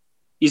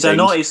 he's a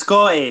naughty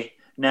Scotty.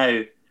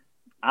 Now,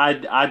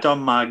 I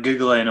done my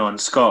Googling on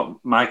Scott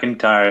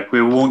McIntyre.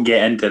 We won't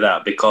get into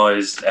that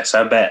because it's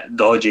a bit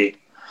dodgy.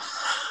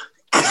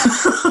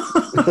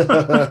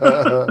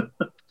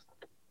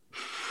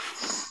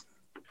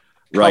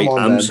 Right,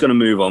 I'm just going to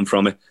move on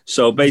from it.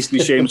 So basically,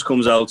 Sheamus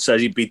comes out, says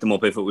he beat them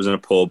up if it was in a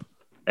pub.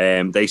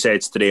 They say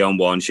it's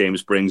 3-on-1.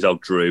 Sheamus brings out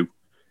Drew,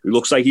 who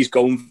looks like he's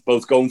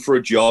both going for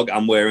a jog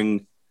and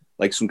wearing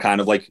like some kind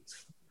of like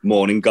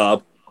morning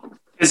garb.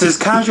 It's his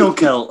casual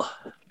kilt.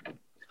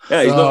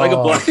 Yeah, he's got like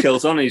a black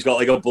kilt on and he's got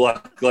like a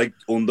black like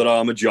Under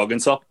Armour jogging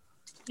top.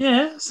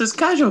 Yeah, it's his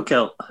casual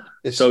kilt.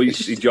 So he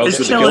jogs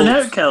with the chilling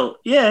kilt. out kilt,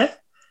 yeah.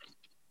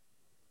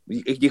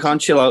 You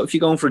can't chill out if you're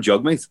going for a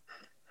jog, mate.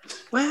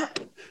 What?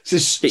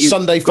 It's his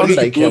Sunday fun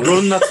day kilt.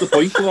 Run, that's the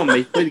point. Come on,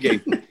 mate. Play the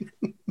game.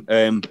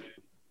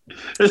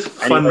 It's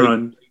fun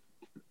run.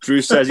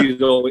 Drew says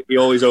he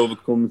always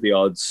overcomes the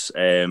odds.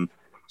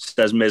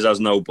 Says Miz has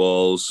no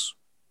balls.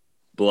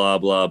 Blah,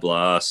 blah,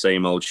 blah.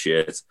 Same old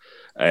shit.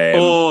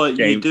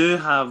 You do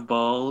have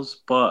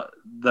balls, but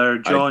they're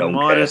John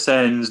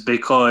Morrison's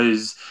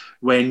because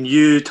when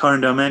you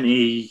turned him into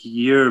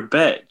your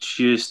bitch,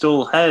 you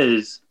stole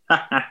his.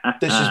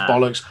 This is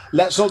bollocks.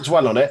 Let's not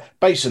dwell on it.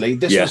 Basically,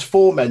 this was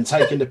four men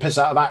taking the piss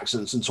out of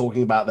accents and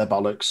talking about their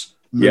bollocks.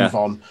 Move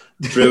on.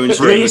 Drew and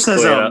Sheamus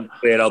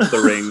cleared out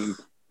the ring.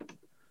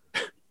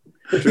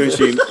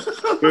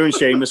 Drew and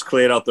Sheamus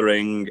cleared out the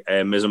ring.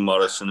 Miz and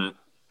Morrison.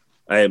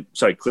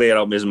 Cleared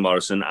out Miz and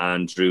Morrison,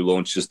 and Drew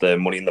launches the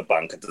Money in the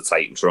Bank at the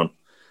Titantron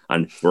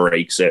and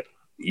breaks it.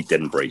 He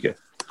didn't break it.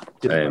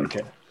 Break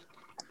it.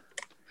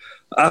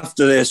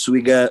 After this,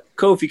 we get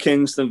Kofi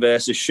Kingston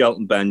versus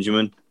Shelton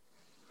Benjamin.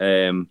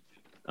 A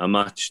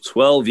match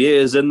 12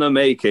 years in the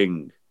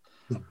making.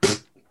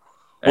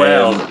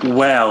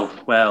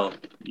 Well,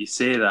 you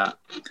say that.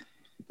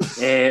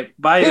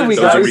 Byron,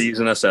 There's a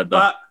reason I said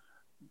that.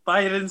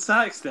 Byron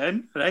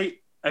Saxton, right?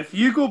 If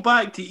you go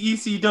back to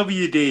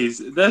ECW days,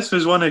 this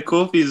was one of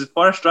Kofi's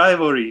first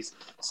rivalries.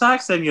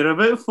 Saxton, you're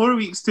about 4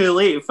 weeks too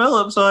late.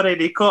 Philip's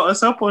already caught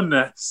us up on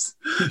this.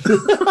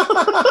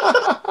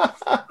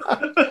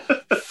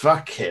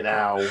 Fucking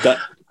hell.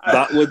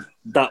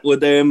 That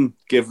would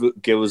give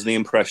us the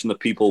impression that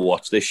people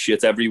watch this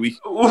shit every week.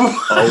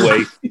 Oh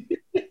wait,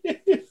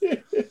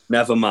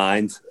 never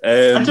mind.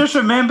 I just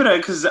remember it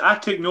because I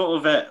took note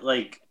of it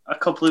like a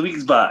couple of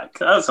weeks back.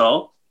 That's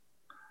all.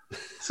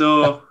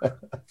 So,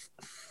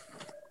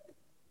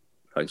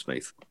 thanks,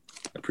 mate.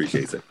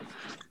 Appreciate it.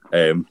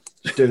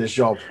 Just doing his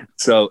job.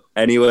 So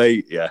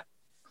anyway, yeah.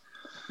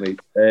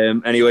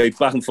 Anyway,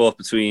 back and forth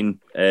between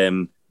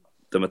them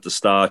at the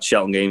start.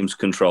 Shelton gains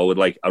control with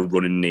like a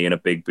running knee and a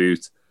big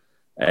boot.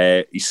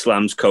 He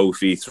slams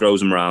Kofi,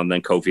 throws him around,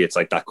 then Kofi hits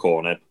like that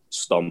corner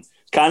stomp.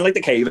 Kind of like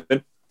the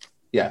cave-in.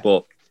 Yeah.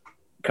 But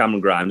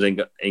Cameron Grimes ain't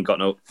got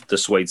no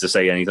sway to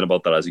say anything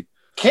about that, has he?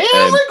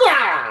 Cameron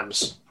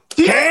Grimes!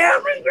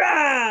 Cameron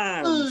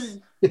Grimes!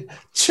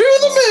 To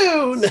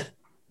the moon!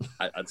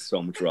 I'd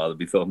so much rather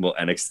be talking about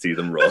NXT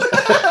than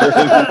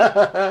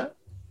Raw.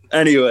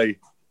 Anyway,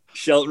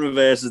 Shelton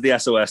reverses the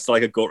SOS to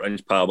like a gut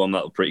wrench powerbomb.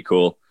 That was pretty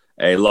cool.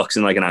 Locks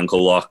in like an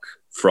ankle lock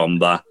from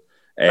that.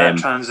 That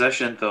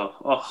transition though,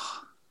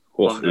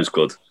 it was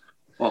good.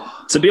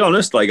 Oh. To be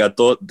honest, like I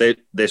thought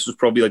this was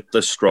probably like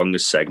the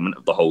strongest segment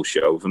of the whole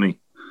show for me.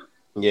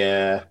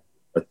 Yeah,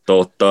 I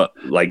thought that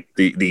like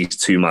these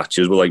two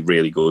matches were like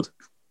really good.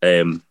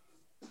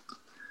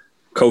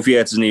 Kofi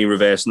hits his knee,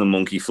 reversing the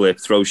monkey flip,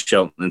 throws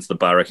Shelton into the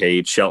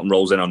barricade. Shelton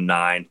rolls in on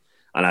 9,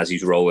 and as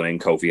he's rolling in,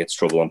 Kofi hits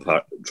Trouble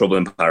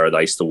in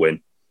Paradise to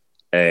win.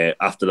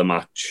 After the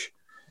match,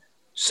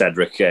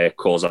 Cedric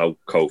calls out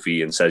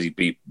Kofi and says he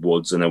beat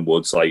Woods, and then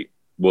Woods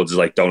is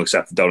like, don't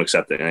accept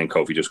it, and then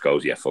Kofi just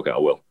goes, yeah, fuck it, I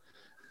will.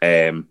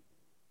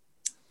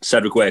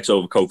 Cedric works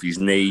over Kofi's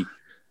knee.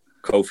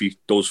 Kofi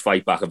does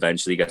fight back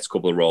eventually, gets a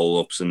couple of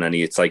roll-ups, and then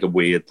it's like a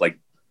weird, like,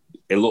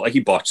 it looked like he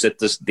botched it,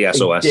 the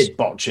SOS. He did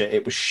botch it.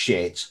 It was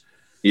shit.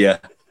 Yeah.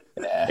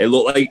 It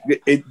looked like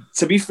it.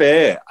 To be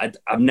fair,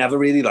 I've never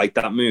really liked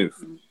that move.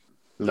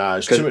 No,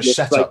 it's too much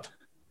setup. Like,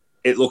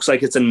 it looks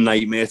like it's a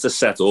nightmare to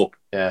set up.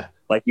 Yeah.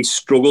 Like he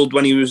struggled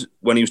when he was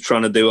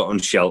trying to do it on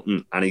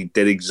Shelton, and he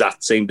did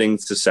exact same thing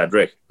to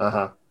Cedric.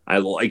 I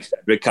looked like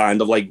Cedric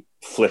kind of like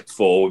flipped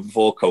forward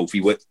before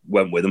Kofi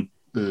went with him.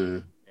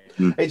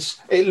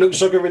 It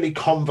looks like a really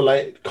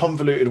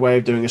convoluted way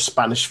of doing a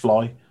Spanish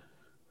fly.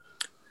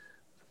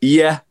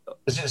 Yeah.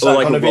 It's that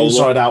like kind of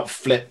inside out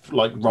flip,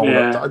 like roll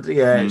up.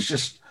 Yeah,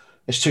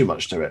 it's too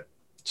much to it.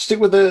 Stick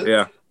with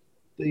the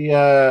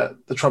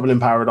Trouble in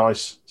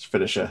Paradise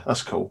finisher.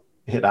 That's cool.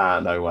 Hit that out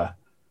of nowhere.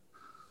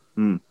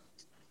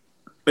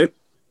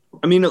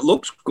 It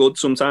looks good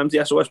sometimes,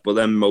 the SOS, but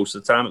then most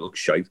of the time it looks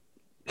shite.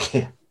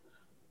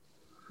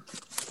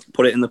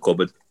 Put it in the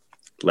cupboard.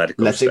 Let it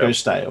go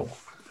stale.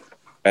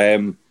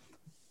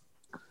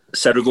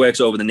 Cedric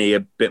works over the knee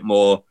a bit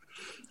more.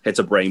 Hits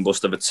a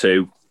brainbuster for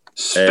 2.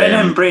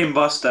 Spinning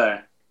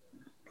brainbuster.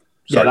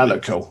 Yeah, that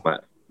looked cool.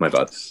 My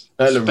bad.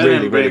 That looked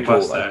really, really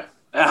cool. Though.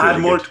 It had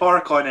more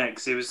torque on it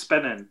because it was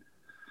spinning.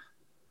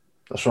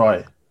 That's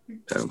right.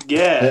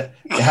 Yeah.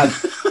 It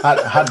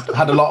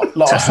had a lot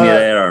of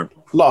hurt.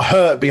 A lot of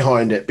hurt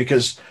behind it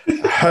because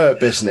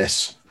hurt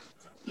business.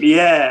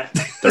 Yeah.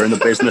 They're in the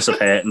business of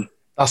hurting.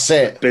 That's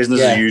it.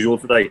 Business as usual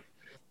today.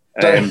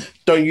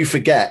 Don't you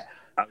forget.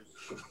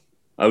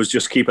 I was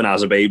just keeping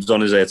Azababes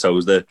on his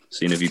toes there,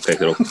 seeing if he'd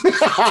pick it up.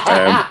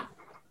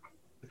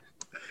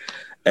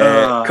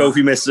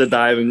 Kofi misses a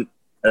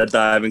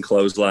diving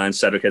clothesline.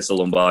 Cedric hits the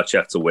lumbar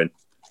check to win.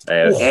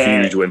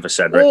 Huge win for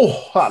Cedric.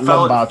 That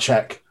lumbar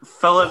check.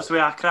 Phillips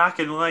with a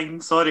cracking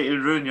line. Sorry to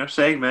ruin your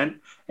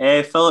segment.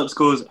 Phillips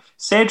goes,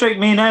 Cedric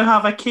may now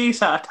have a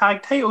case at a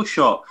tag title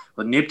shot,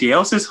 but nobody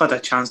else has had a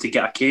chance to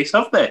get a case,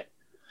 have they?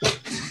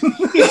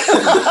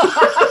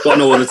 Got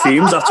no other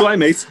teams, that's why,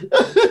 mate.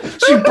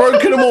 You've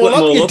broken them all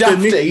up, you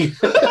dafty.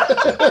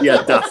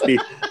 Yeah, dafty.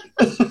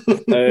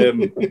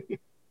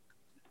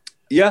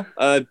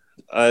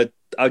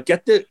 I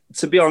get it.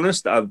 To be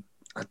honest, I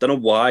don't know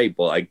why,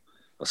 but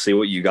I'll see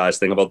what you guys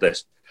think about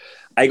this.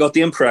 I got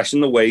the impression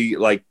the way,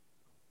 like,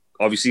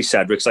 obviously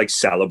Cedric's like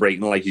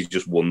celebrating like he's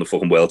just won the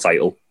fucking world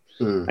title,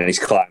 and he's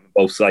climbing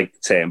both like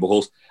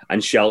turnbuckles,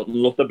 and Shelton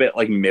looked a bit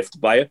like miffed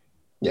by it.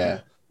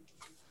 Yeah.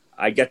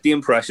 I get the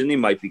impression he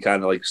might be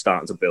kind of like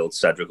starting to build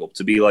Cedric up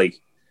to be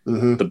like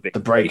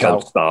the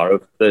breakout star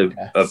of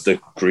the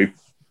group.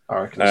 I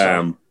reckon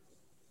so.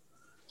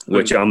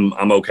 Which I'm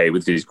okay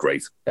with. He's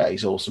great. Yeah,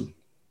 he's awesome.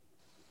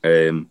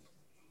 Well,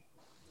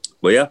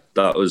 yeah,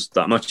 that was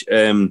that much.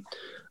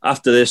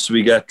 After this,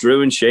 we get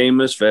Drew and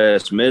Sheamus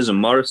versus Miz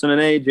and Morrison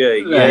and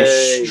AJ.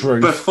 Yes,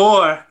 true.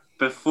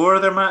 Before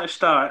their match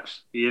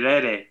starts, are you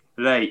ready?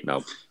 Right.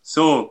 No.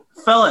 So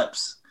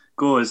Phillips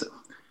goes.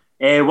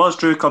 Once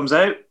Drew comes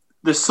out,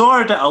 the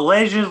sword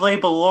allegedly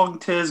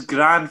belonged to his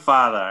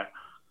grandfather.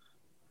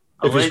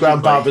 If his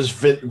grandfather's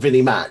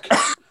Vinnie Mac.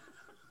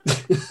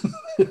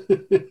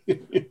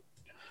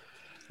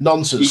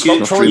 Nonsense.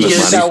 Stop trying to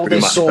sell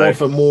this sword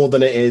for more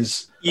than it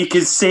is. You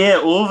can say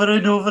it over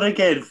and over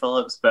again,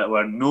 Phillips, but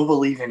we're no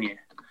believing you.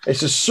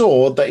 It's a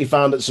sword that he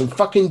found at some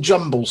fucking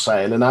jumble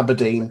sale in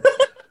Aberdeen,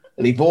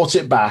 and he bought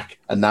it back,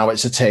 and now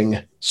it's a ting.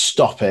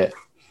 Stop it.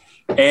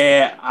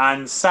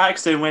 And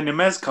Saxton, when the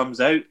Miz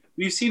comes out,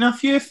 we've seen a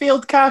few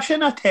failed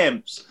cash-in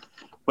attempts.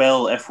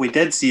 Well, if we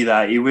did see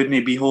that, he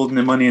wouldn't be holding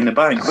the money in the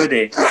bank, would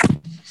he?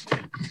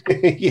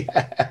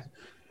 Yeah.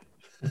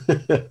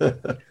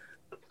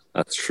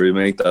 That's true,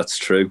 mate. That's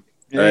true.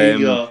 There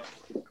you go.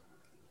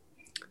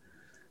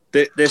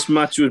 This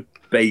match was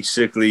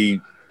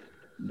basically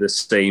the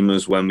same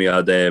as when we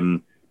had.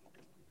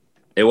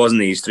 It wasn't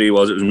these three,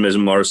 was it? It was Miz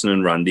and Morrison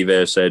and Randy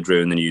versus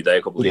Drew in the New Day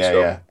a couple of weeks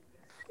ago. Yeah.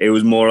 It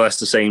was more or less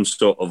the same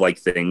sort of like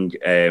thing,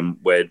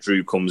 where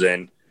Drew comes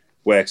in,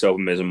 works over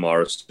Miz and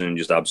Morrison, and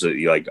just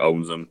absolutely like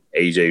owns them.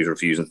 AJ's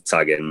refusing to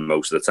tag in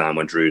most of the time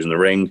when Drew's in the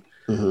ring,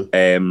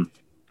 and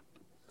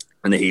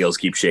the heels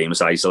keep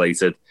Sheamus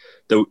isolated.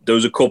 There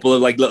was a couple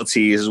of like little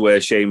teases where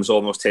Sheamus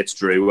almost hits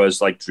Drew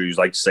as like Drew's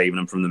like saving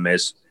him from the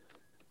Miz.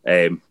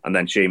 And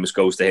then Sheamus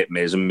goes to hit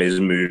Miz and Miz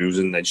moves,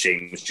 and then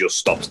Sheamus just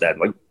stops dead.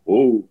 Like,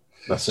 whoa.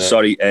 That's it.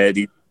 Sorry,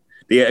 they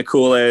hit a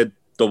cool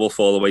double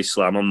fall-away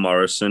slam on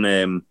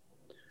Morrison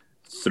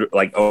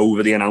like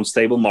over the announce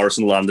table.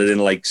 Morrison landed in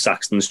like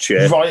Saxton's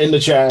chair. Right in the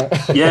chair.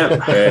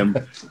 Yeah.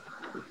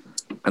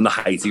 And the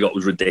height he got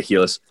was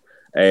ridiculous.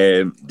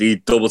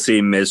 The double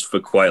team Miz for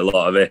quite a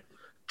lot of it.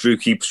 Drew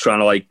keeps trying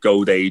to like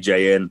goad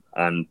AJ in,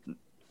 and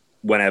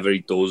whenever he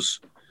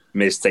does,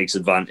 Miz takes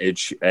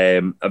advantage.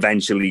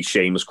 Eventually,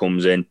 Sheamus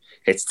comes in,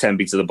 hits 10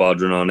 to the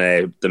bodron on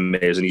the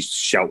Miz, and he's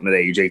shouting at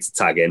AJ to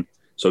tag in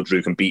so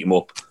Drew can beat him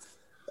up.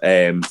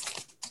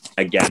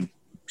 Again,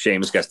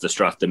 Sheamus gets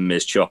distracted,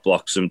 Miz chop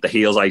blocks him. The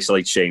heels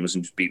isolate Sheamus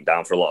and just beat him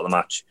down for a lot of the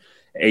match.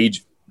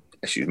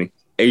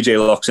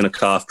 AJ locks in a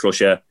calf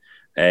crusher.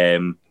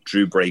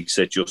 Drew breaks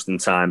it just in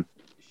time.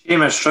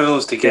 Sheamus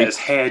struggles to get his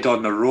head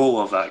on the roll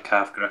of that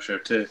calf crusher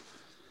too.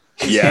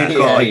 His head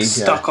got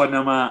stuck on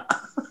the mat.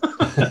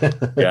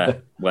 Yeah,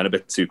 went a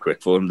bit too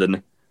quick for him, didn't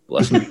he?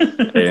 Bless him.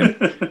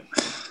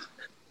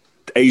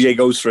 AJ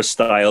goes for a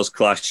Styles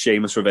clash.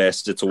 Sheamus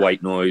reverses it to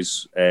white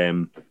noise.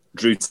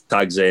 Drew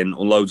tags in,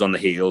 unloads on the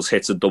heels,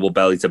 hits a double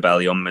belly to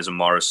belly on Miz and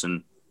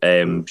Morrison.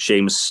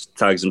 Sheamus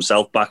tags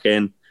himself back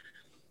in,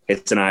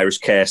 hits an Irish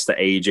curse to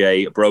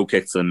AJ, a bro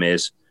kick to the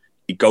Miz.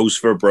 He goes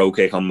for a bro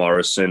kick on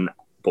Morrison,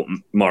 but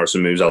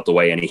Morrison moves out the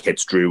way and he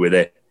hits Drew with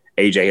it.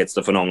 AJ hits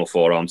the phenomenal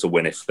forearm to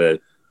win it for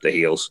the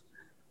heels.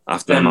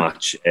 After the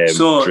match,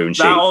 so Drew and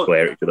Sheamus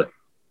play each other.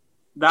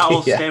 That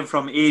all stemmed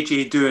from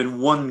AJ doing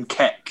one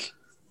kick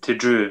to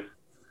Drew.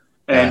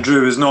 And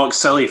Drew was knocked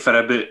silly for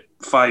about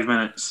 5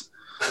 minutes.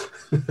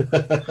 Don't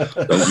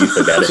you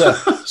forget it.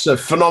 It's a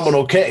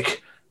phenomenal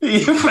kick.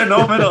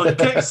 Phenomenal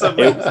kick, some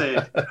would say.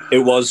 It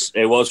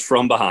was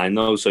from behind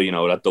though, so you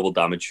know that double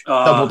damage.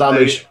 Double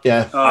damage,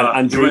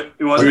 and Drew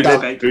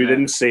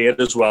didn't see it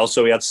as well,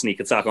 so he had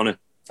sneak attack on it.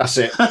 That's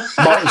it.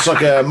 It's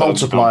like a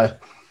multiplier.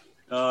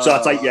 So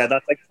that's like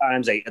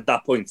times 8 at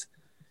that point.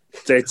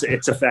 So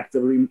it's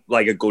effectively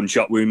like a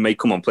gunshot wound. Mate,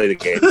 come on, play the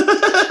game.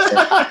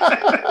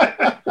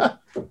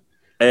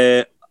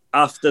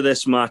 After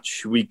this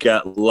match, we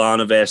get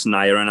Lana versus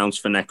Nia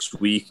announced for next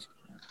week,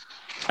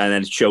 and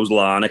then it shows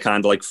Lana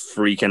kind of like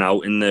freaking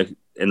out in the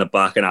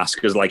back, and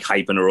Asuka's like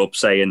hyping her up,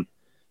 saying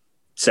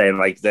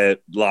like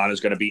Lana's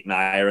going to beat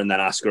Nia, and then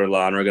Asuka and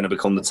Lana are going to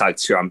become the tag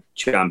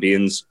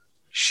champions.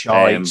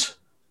 Shite.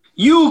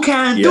 You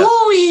can do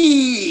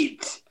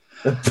it.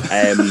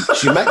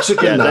 She's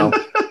Mexican now.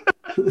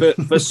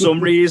 For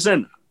some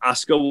reason,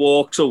 Asuka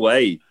walks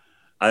away,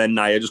 and then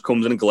Nia just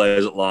comes in and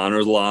glares at Lana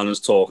as Lana's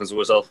talking to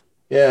herself.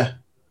 Yeah.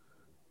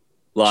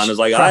 Lana's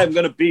like, I'm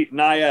going to beat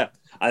Nia.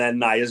 And then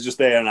Nia's just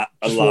there, and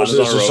Lana's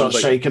on her own.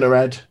 Just shaking her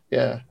head.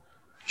 Yeah.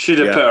 Should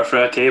have put her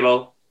through a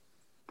table.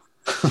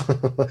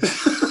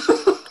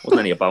 Wasn't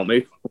any about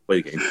me. I'll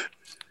play the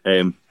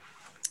game.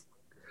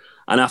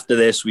 And after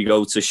this, we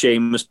go to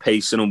Sheamus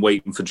pacing and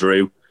waiting for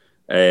Drew.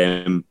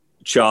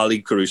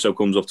 Charlie Caruso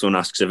comes up to him and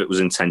asks if it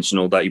was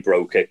intentional that he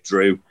broke it.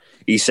 Drew,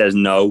 he says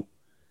no.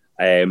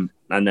 And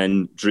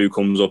then Drew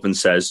comes up and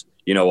says,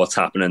 you know what's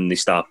happening, and they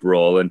start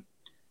brawling.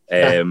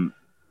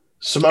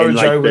 Samoa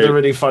Joe with a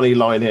really funny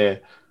line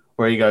here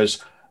where he's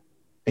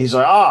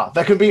like,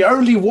 there can be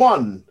only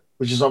one,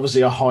 which is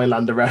obviously a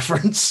Highlander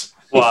reference.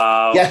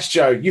 Wow. Yes,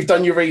 Joe, you've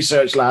done your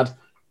research, lad.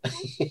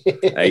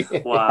 Hey,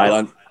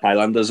 wow.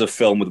 Highlander's a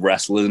film with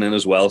wrestlers in it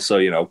as well, so,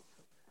 you know,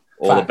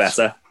 all the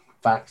better.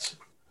 Facts.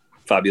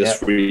 Fabulous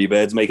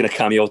Freebirds making a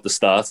cameo at the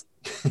start.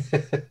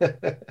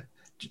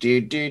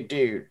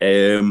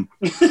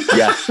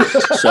 Yeah.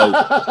 So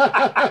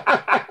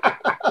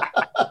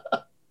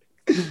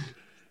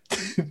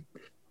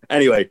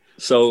anyway,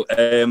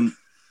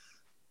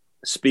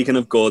 speaking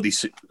of gaudy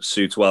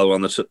suits, while we're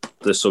on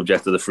the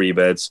subject of the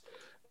Freebirds,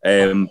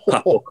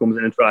 Pat Buck comes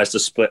in and tries to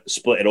split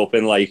it up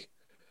in like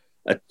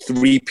a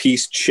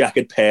 3-piece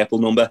checkered purple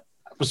number.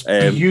 It was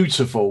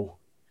beautiful.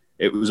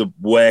 It was a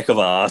work of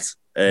art.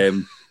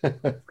 And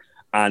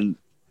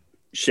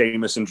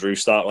Sheamus and Drew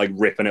start like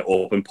ripping it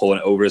up and pulling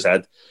it over his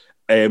head.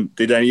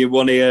 Did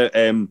anyone hear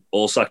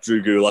Allsack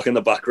Drew Gulak in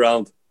the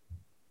background?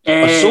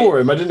 I saw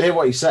him. I didn't hear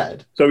what he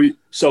said.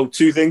 So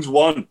two things.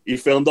 One, he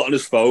filmed it on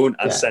his phone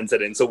and sent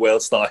it into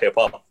World Star Hip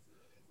Hop,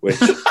 which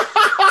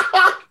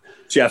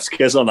Jeff's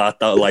kiss on that.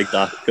 That like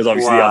that because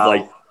obviously they have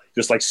like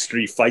just like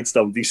street fights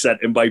don't they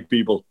sent in by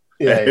people.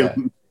 Yeah.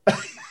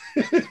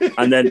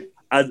 And then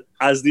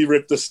as they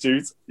rip the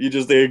suit, you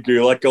just hear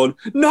Gulak going,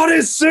 "Not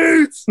his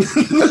suit!"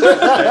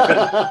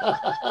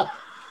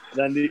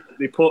 Then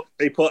they put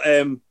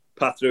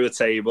Pat through a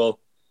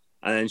table.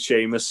 And then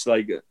Sheamus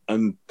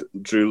and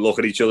Drew look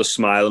at each other,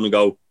 smiling and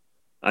go,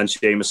 and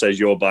Sheamus says,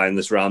 "You're buying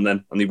this round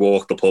then." And they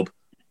walk the pub.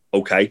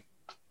 Okay.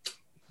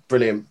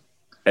 Brilliant.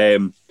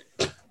 There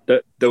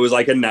was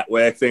a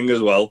network thing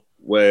as well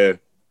where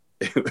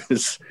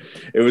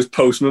it was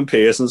Postman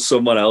Pierce and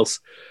someone else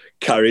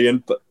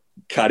carrying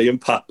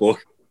Pat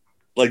Buck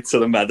to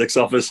the medic's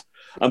office,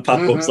 and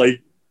Pat Buck's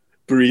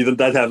breathing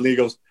dead heavily. He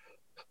goes,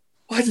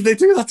 "Why did they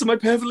do that to my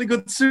perfectly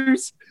good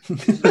suit?"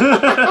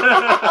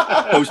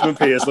 Postman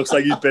Pierce looks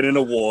like he's been in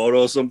a war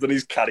or something.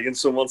 He's carrying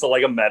someone to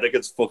a medic.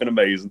 It's fucking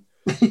amazing.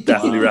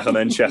 Definitely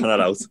recommend checking that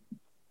out.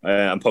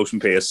 And Postman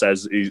Pierce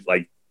says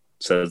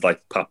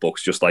Pat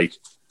Buck's just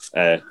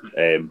an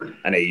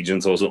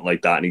agent or something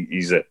like that, and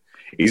he's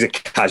a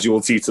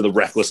casualty to the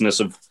recklessness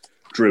of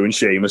Drew and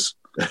Sheamus.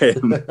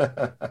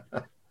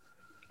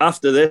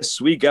 After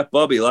this, we get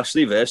Bobby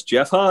Lashley versus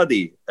Jeff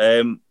Hardy.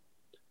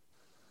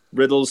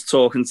 Riddle's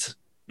talking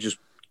just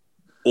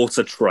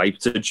utter tripe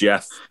to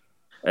Jeff.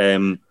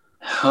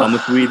 How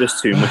much weed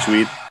is too much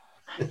weed?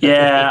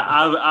 Yeah,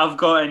 I've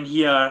got in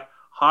here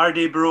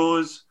Hardy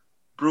Bros,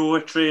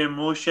 Broetry in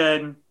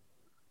Motion.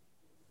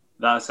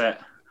 That's it.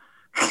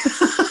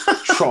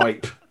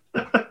 Tripe.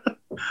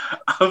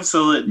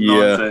 Absolute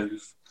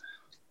nonsense.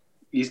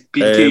 He's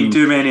been taking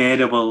too many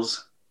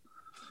edibles.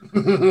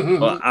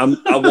 Well, I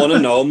want to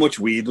know how much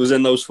weed was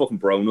in those fucking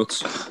bro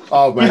nuts.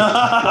 Oh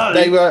man,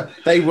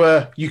 they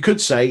were. You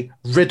could say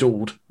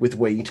riddled with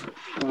weed.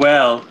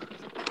 Well.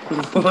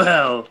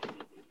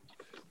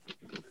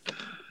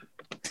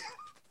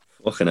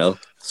 Fucking hell!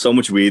 So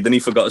much weed, and he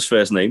forgot his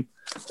first name.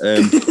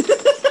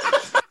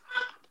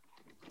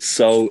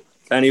 So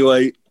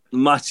anyway,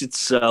 match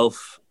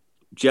itself.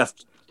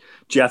 Jeff's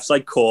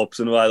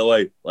corpsing, by the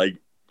way.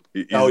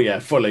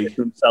 Fully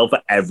himself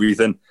at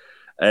everything.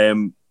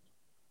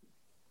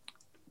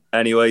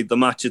 Anyway, the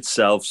match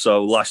itself.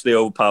 So Lashley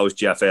overpowers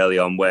Jeff early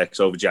on, works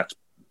over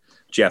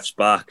Jeff's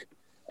back.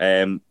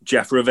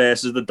 Jeff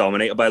reverses the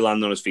Dominator by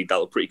landing on his feet. That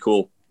looked pretty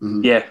cool.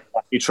 Mm-hmm. Yeah.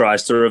 He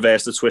tries to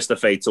reverse the Twist of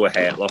Fate to a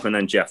headlock, and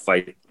then Jeff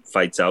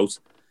fights out.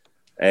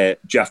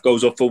 Jeff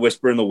goes up for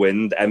Whisper in the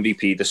Wind.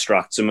 MVP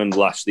distracts him, and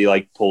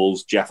Lashley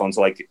pulls Jeff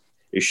onto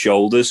his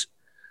shoulders.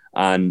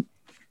 And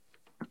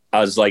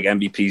as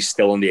MVP's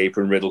still on the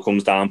apron, Riddle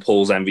comes down,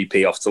 pulls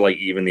MVP off to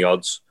even the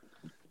odds.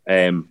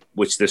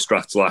 Which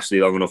distracts Lashley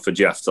long enough for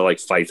Jeff to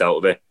fight out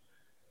of it.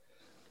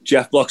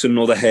 Jeff blocks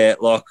another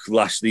headlock.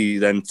 Lashley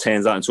then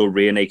turns that into a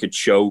rear naked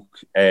choke.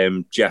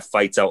 Jeff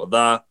fights out of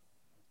that.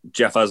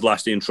 Jeff has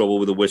Lashley in trouble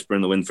with a Whisper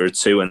in the Wind for a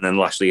 2, and then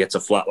Lashley hits a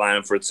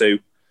flatliner for a 2.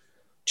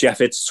 Jeff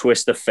hits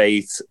Twist of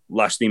Fate.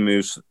 Lashley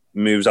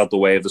moves out the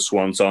way of the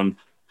Swanton,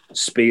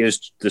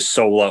 spears the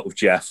soul out of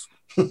Jeff,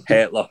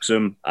 headlocks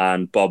him,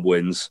 and Bob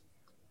wins.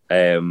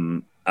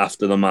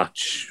 After the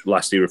match,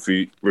 Lashley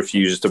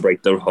refuses to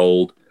break their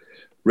hold.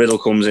 Riddle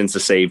comes in to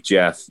save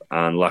Jeff,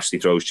 and Lashley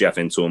throws Jeff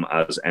into him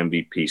as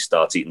MVP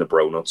starts eating the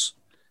bro nuts.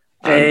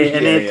 And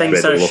then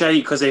things are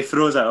shite because he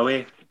throws it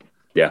away.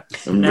 Yeah,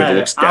 and Riddle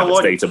looks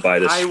devastated by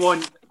this. I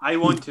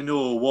want to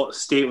know what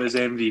state was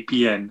MVP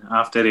in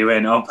after he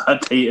went up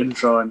at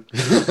Titantron.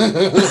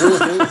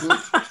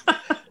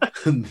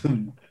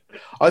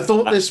 I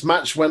thought this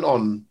match went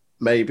on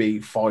maybe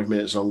 5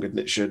 minutes longer than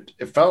it should.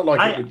 It felt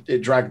like it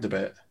dragged a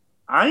bit.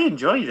 I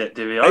enjoyed it,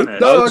 to be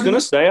honest. I was going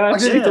to say, I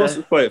actually thought it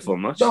was quite a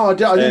fun match. No, I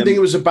didn't think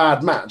it was a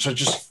bad match. I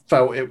just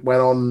felt it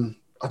went on,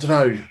 I don't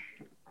know.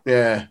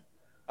 Yeah.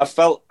 I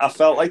felt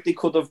like they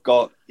could have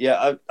got...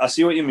 Yeah, I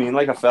see what you mean.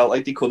 I felt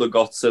like they could have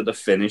got to the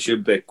finish a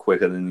bit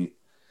quicker than...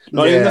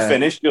 Not even the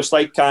finish, just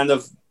kind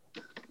of...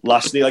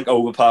 Lashley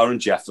overpowering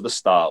Jeff at the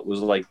start was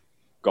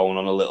going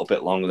on a little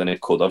bit longer than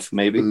it could have,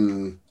 maybe.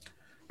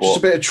 Just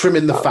a bit of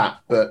trimming the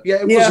fat, but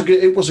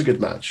it was a good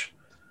match.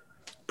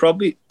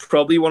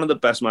 Probably one of the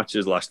best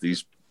matches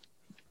Lashley's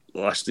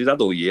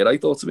had all year, I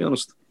thought, to be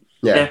honest.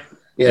 Yeah.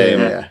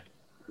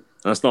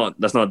 That's not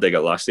a dig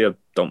at Lashley. I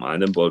don't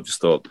mind him, but I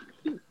just thought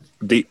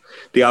they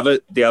have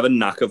a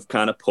knack of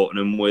kind of putting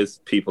him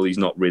with people he's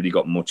not really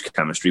got much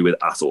chemistry with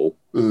at all.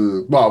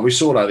 Well, we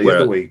saw that the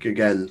other week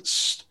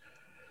against.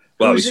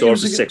 Well, we saw it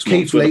for 6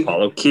 months with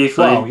Apollo. Keith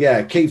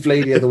Lee. Keith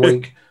Lee the other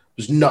week.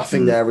 There's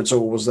nothing there at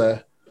all, was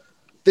there?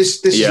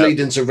 This is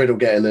leading to Riddle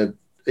getting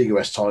a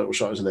US title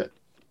shot, isn't it?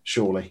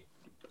 Surely.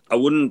 I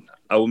wouldn't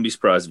be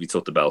surprised if he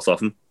took the belt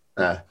off him.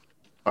 I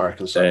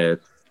reckon so.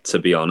 To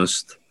be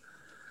honest.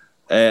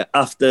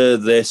 After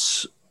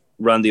this,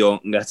 Randy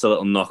Orton gets a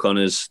little knock on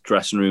his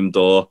dressing room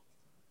door,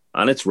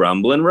 and it's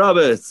Ramblin'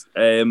 Rabbit.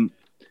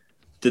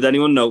 Did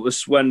anyone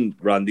notice when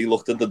Randy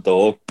looked at the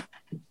door,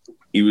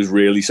 he was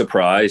really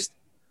surprised,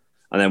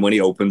 and then when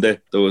he opened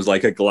it, there was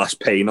a glass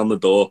pane on the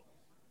door?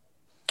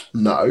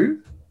 No.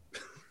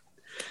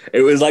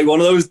 It was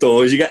one of those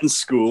doors you get in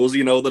schools,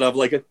 that have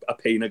a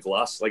pane of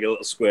glass, a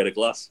little square of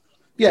glass.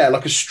 Yeah,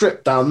 like a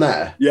strip down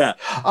there. Yeah.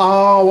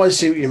 Oh, I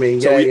see what you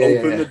mean. So he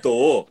opened the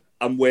door,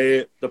 and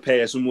where the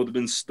person would have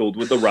been stood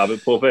with the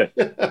rabbit puppet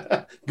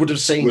would have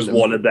seen was them.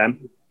 one of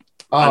them.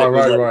 Oh,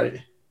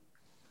 right.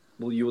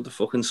 Well, you would have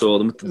fucking saw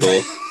them at the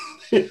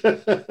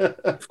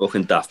door.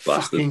 Fucking daft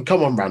bastard.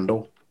 Come on,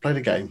 Randall. Play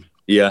the game.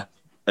 Yeah.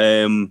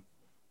 Yeah,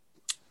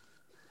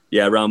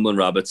 Ramblin'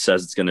 Rabbit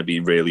says it's going to be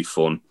really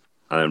fun.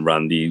 And then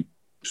Randy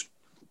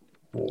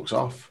walks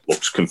off.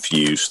 Looks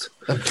confused.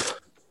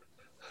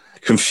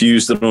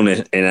 Confused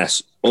and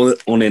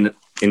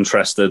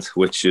uninterested,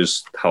 which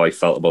is how I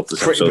felt about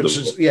this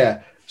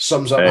episode.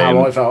 Sums up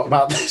how I felt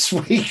about this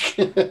week.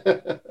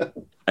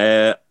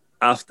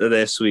 After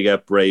this, we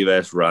get Bray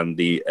versus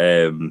Randy.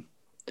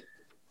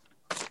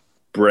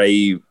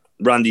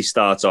 Randy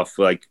starts off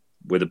like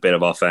with a bit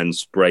of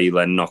offense. Bray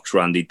then knocks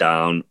Randy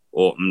down.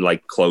 Orton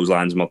like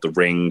clotheslines him out the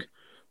ring.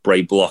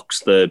 Bray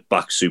blocks the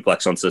back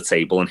suplex onto the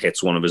table and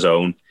hits one of his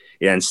own.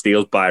 He then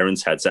steals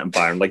Byron's headset and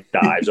Byron like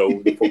dives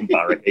over the fucking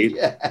barricade.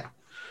 Yeah.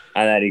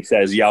 And then he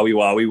says, "Yowie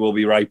wowie, we'll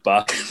be right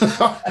back."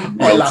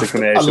 I laughed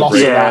a lot.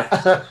 Yeah,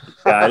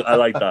 I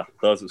like that.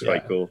 That was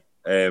quite cool.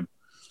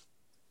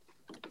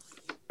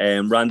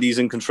 Randy's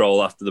in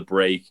control after the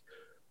break.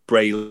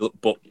 Bray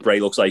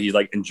looks like he's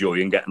like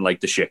enjoying getting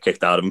like the shit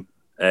kicked out of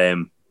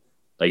him.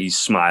 Like he's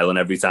smiling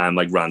every time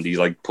like Randy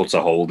like puts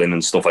a hold in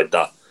and stuff like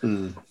that.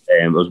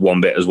 There's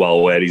one bit as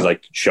well where he's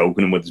like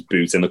choking him with his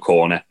boot in the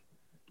corner,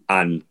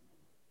 and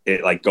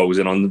it like goes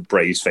in on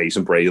Bray's face,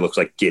 and Bray looks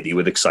like giddy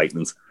with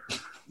excitement.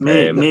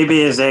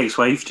 Maybe his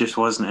ex-wife just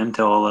wasn't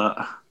into all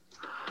that.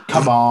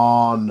 Come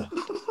on,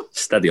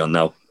 steady on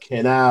now.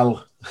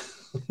 Kinal.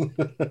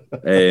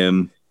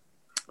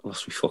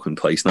 Lost my fucking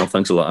place now.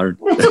 Thanks a lot, Aaron.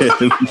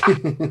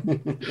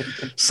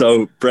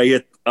 So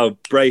Bray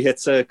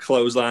hits a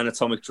clothesline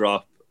atomic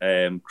drop,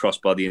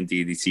 crossbody and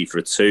DDT for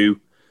a 2.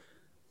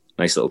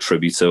 Nice little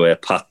tribute to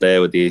Pat there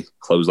with the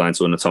clothesline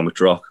to an atomic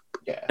drop.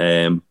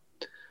 Yeah.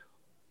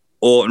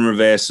 Orton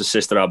reverses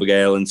Sister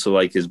Abigail into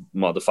like his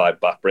modified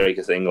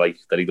backbreaker thing, like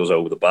that he does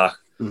over the back.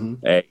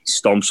 Mm-hmm. He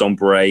stomps on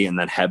Bray and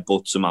then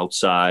headbutts him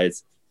outside.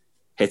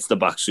 Hits the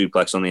back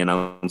suplex on the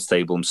announce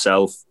table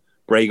himself.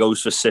 Bray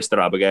goes for Sister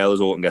Abigail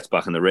as Orton gets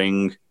back in the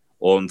ring.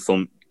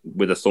 Orton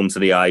with a thumb to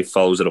the eye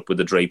follows it up with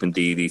the draping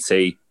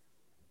DDT.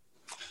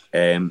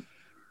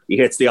 He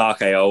hits the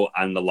RKO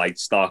and the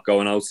lights start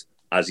going out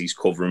as he's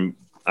covering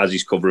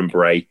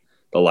Bray.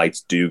 The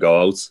lights do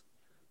go out,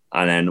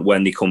 and then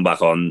when they come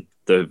back on,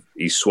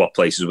 he swap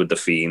places with the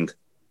Fiend.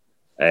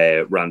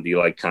 Randy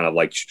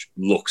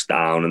looks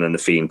down, and then the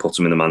Fiend puts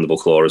him in the mandible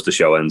claw as the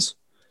show ends.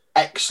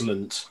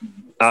 Excellent.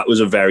 That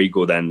was a very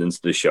good ending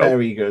to the show.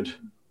 Very good.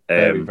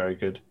 Very, very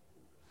good.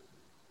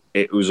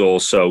 It was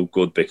also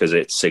good because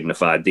it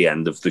signified the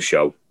end of the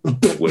show.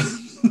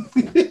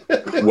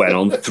 Went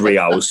on 3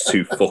 hours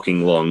too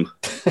fucking long.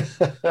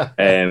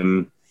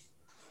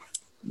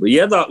 But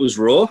yeah, that was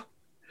Raw.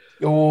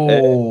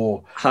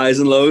 Oh, highs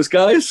and lows,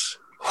 guys.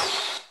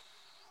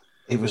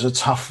 It was a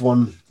tough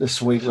one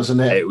this week,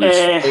 wasn't it? It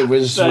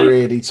was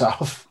really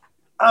tough.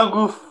 I'll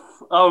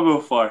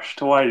go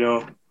first. Why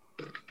not?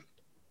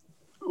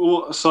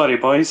 Oh, sorry,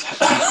 boys.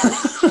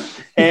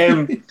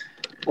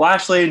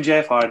 Lashley and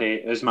Jeff Hardy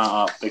is my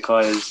up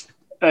because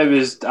it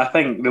was, I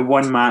think, the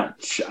one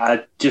match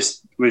I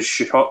just was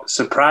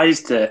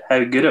surprised at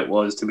how good it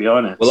was, to be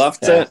honest. We'll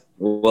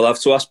have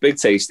to ask Big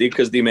Tasty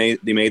because they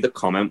made a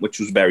comment which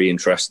was very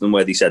interesting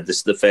where they said this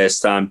is the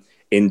first time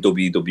in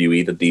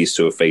WWE that these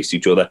two have faced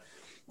each other.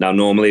 Now,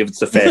 normally if it's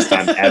the first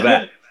time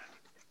ever,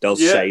 they'll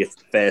say it's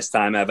the first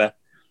time ever.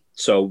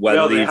 So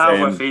whether they have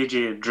with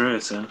AJ and Drew,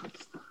 so.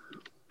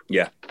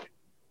 Yeah.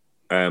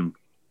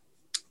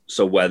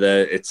 So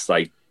whether it's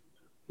like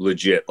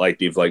legit, like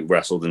they've like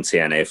wrestled in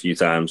TNA a few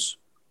times.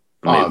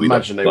 I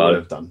imagine they would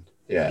have done.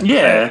 Yeah.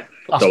 Yeah.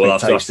 That's so Big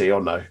Tasty,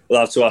 or no?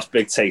 We'll have to ask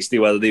Big Tasty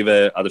whether they've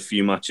had a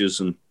few matches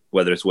and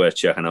whether it's worth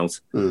checking out.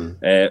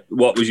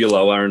 What was your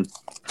low, Aaron?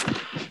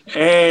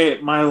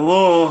 My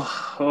low,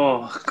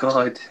 oh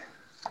God.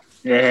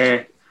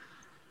 Asuka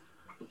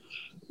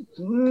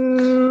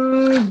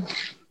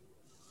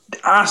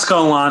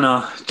and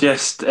Lana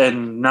just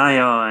in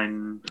Nia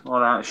and all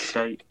that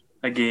shit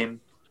again.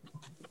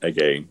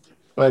 Yeah.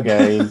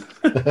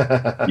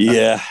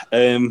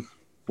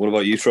 What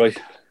about you, Troy?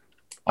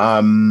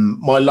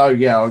 My low,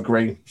 I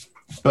agree.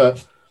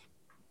 But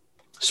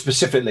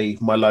specifically,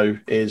 my low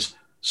is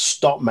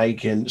stop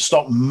mugging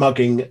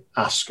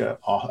Asuka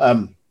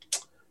off,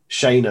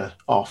 Shayna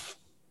off.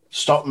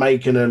 Stop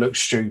making her look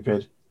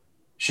stupid.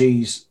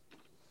 She's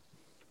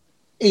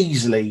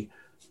easily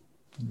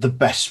the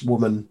best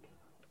woman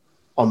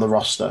on the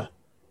roster.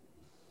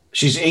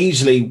 She's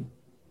easily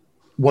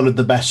one of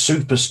the best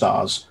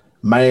superstars,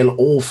 male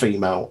or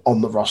female,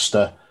 on the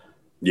roster.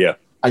 Yeah.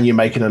 And you're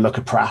making her look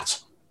a prat.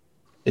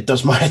 It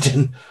does my head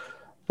in.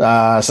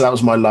 So that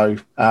was my low.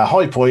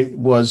 High point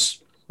was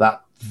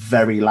that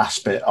very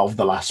last bit of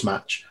the last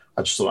match.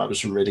 I just thought that was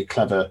some really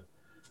clever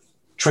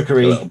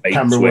trickery,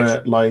 camera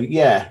work.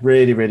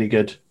 Really, really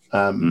good.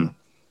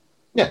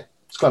 Yeah,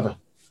 it's clever.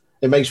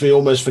 It makes me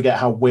almost forget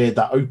how weird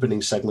that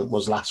opening segment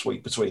was last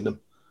week between them.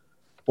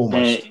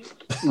 Almost.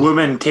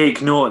 Women,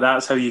 take note.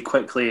 That's how you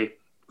quickly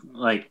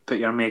put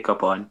your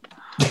makeup on.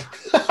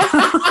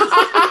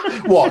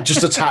 What?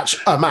 Just attach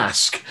a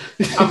mask?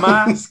 A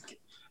mask?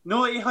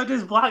 No, he had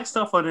his black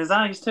stuff on his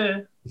eyes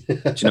too. Do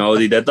you know how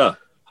he did that?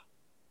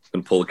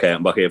 Gonna pull the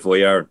curtain back here for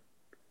you, Aaron.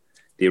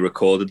 They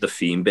recorded the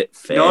theme bit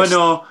first.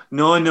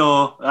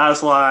 No.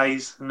 That's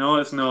lies. No,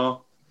 it's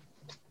no.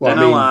 Well,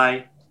 Then a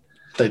lie.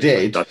 They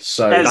did.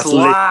 So it's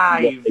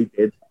live. What they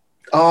did.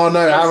 Oh no,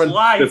 Aaron!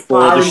 Live,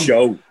 before the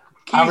show.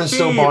 Aaron's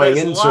still buying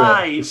into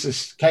it. It's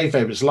just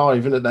kayfabe. It's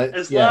live, isn't it?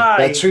 It's live.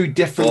 They're two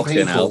different Fucking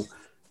people. hell.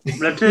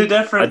 They're two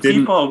different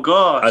people.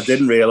 Gosh, I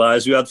didn't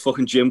realise we had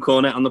fucking Jim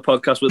Cornette on the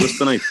podcast with us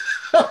tonight.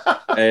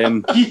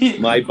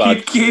 My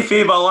bad. Keep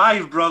kayfabe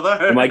alive,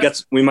 brother.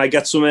 We might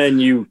get some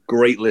new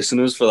great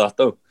listeners for that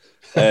though.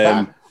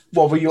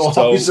 What were your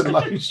highs and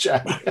lows,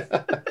 Jack?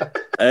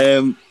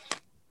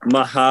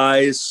 My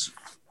highs.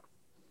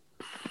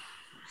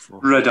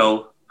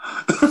 Riddle.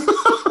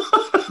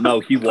 No,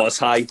 he was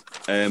high.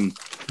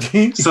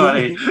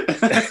 Sorry.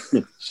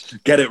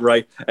 Get it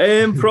right.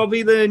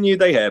 Probably the New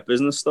Day hair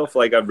business stuff.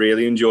 Like, I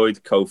really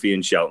enjoyed Kofi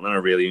and Shelton, and I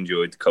really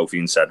enjoyed Kofi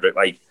and Cedric.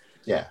 Like,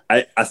 yeah,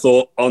 I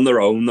thought on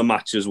their own the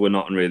matches were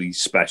not really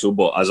special,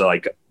 but as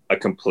a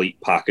complete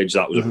package,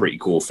 that was a pretty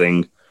cool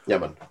thing.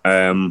 Yeah,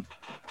 man.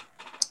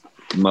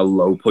 My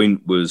low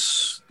point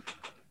was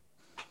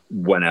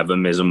whenever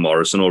Miz and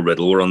Morrison or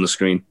Riddle were on the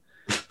screen.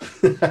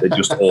 They're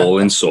just all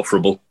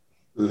insufferable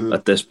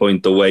at this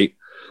point. The way.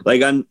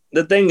 Like, and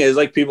the thing is,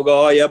 like, people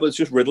go, oh, yeah, but it's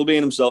just Riddle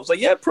being himself. It's like,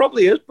 yeah, it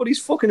probably is, but he's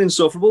fucking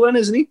insufferable then,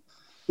 isn't he?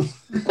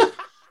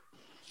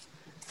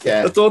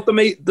 Yeah. I thought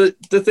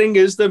the thing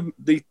is,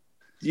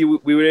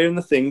 we were in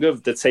the thing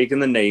of the taking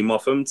the name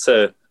off him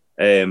to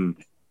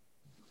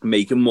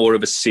make him more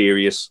of a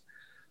serious,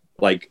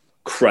 like,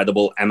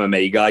 credible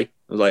MMA guy. I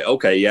was like,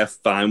 okay, yeah,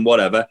 fine,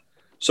 whatever.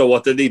 So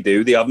what did they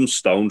do? They have him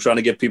stoned trying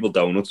to give people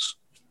donuts.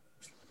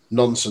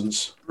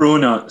 Nonsense. Bro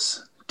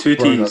nuts. Two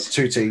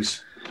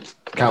T's.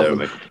 Count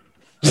them.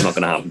 It's not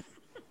going to happen.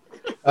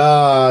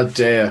 Ah,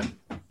 dear.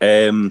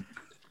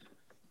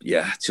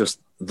 Yeah, just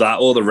that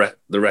or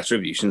the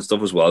retribution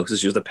stuff as well, because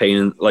it's just a pain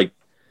in, like,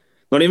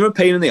 not even a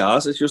pain in the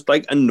ass. It's just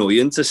like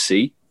annoying to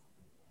see.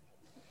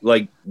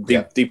 Like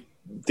they've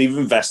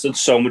invested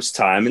so much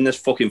time in this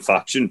fucking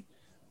faction,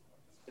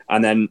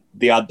 and then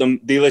they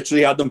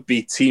literally had them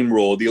beat Team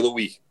Raw the other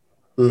week,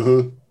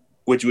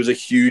 which was a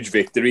huge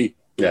victory.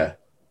 Yeah.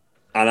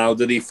 And how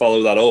did he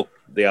follow that up?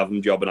 They have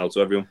them jobbing out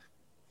to everyone.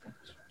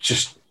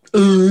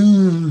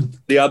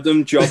 They have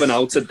them jobbing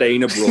out to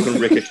Dana Brooke and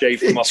Ricochet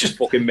from off the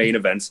fucking main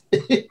event.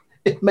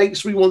 It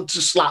makes me want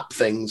to slap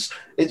things.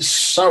 It's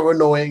so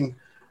annoying.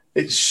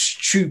 It's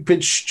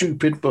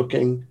stupid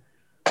booking.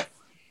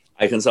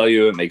 I can tell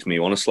you it makes me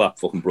want to slap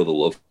fucking Brother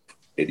Love.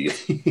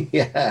 Idiot.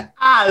 Yeah.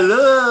 I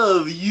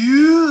love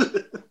you.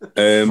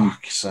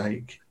 Fuck's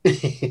sake.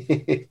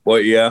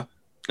 But yeah,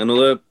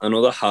 another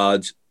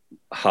hard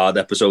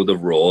episode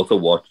of Raw to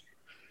watch.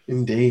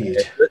 Indeed.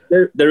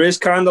 There is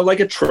kind of like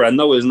a trend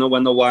though, isn't there,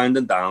 when they're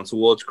winding down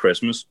towards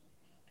Christmas?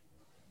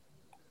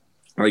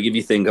 Like, if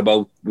you think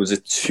about, was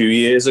it 2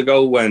 years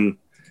ago when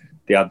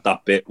they had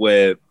that bit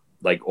where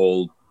like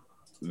all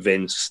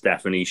Vince,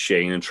 Stephanie,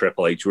 Shane and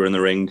Triple H were in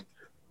the ring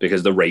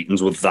because the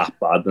ratings were that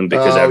bad and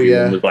because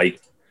everyone was like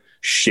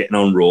shitting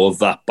on Raw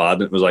that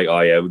bad. It was like,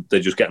 oh yeah, they're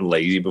just getting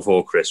lazy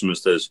before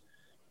Christmas. There's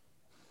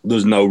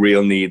no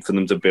real need for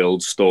them to build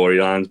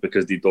storylines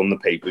because they've done the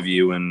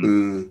pay-per-view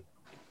and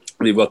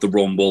they've got the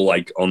Rumble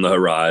like on the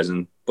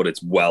horizon, but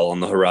it's well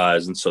on the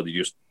horizon, so they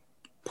just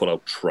put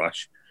out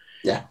trash.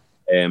 Yeah.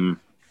 Yeah,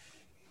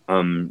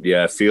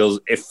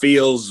 it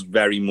feels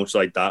very much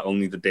like that.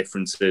 Only the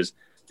difference is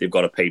they've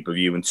got a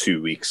pay-per-view in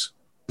 2 weeks,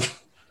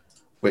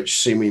 which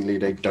seemingly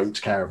they don't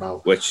care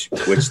about. Which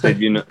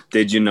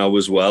did you know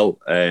as well?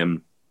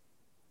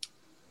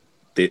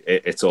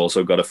 It's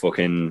also got a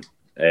fucking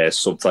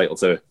subtitle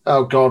to it.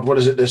 Oh God, what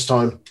is it this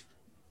time?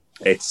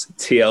 It's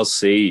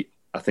TLC.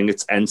 I think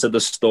it's Enter the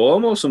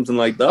Storm or something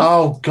like that.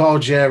 Oh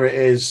God, yeah, it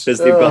is. Because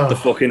they've got the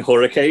fucking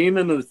hurricane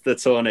and the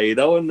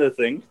tornado and the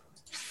thing.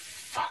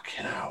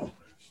 Fucking hell.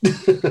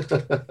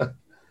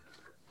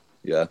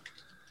 Yeah.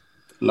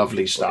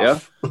 Lovely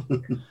stuff. Yeah.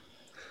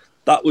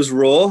 That was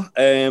Raw.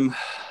 And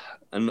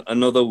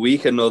another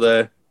week,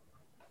 another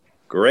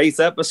great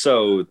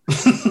episode.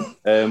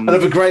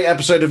 Another great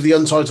episode of the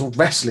Untitled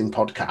Wrestling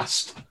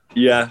Podcast.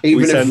 Yeah.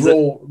 Even if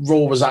Raw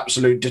was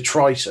absolute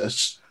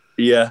detritus.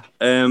 Yeah.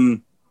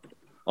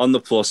 On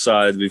the plus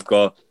side, we've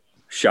got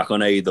Shaq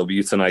on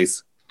AEW tonight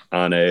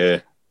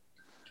and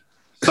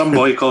some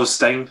boy called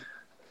Sting.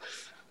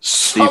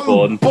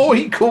 Some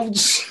boy called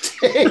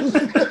Sting.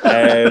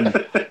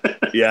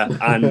 Yeah,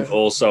 and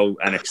also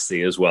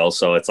NXT as well.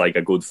 So it's like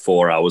a good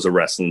 4 hours of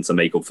wrestling to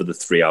make up for the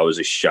 3 hours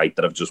of shite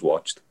that I've just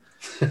watched.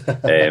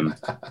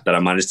 That I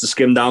managed to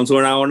skim down to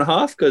an hour and a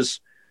half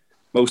because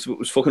most of it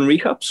was fucking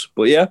recaps.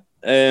 But yeah,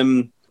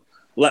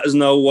 let us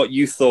know what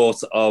you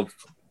thought of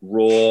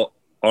Raw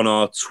on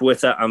our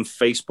Twitter and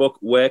Facebook.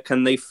 Where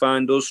can they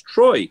find us,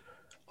 Troy?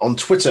 On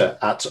Twitter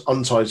at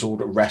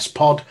Untitled Rest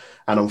Pod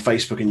and on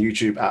Facebook and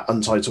YouTube at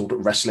Untitled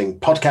Wrestling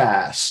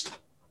Podcast.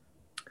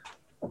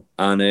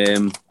 And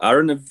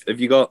Aaron, have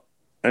you got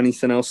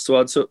anything else to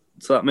add to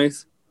that,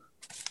 mate?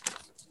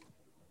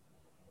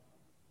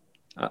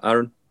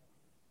 Aaron?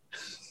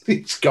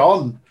 It's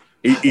gone.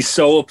 He's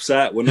so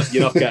upset.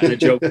 You're not getting a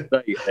joke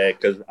today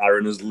because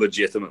Aaron has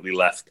legitimately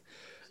left.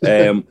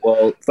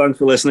 Well, thanks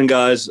for listening,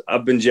 guys.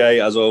 I've been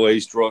Jay, as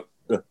always,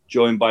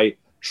 joined by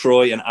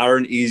Troy and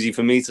Aaron. Easy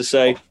for me to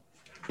say.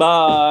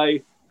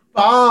 Bye.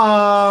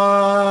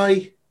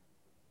 Bye.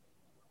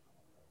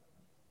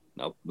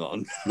 No,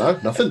 nothing. No,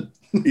 nothing.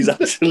 He's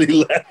actually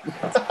left.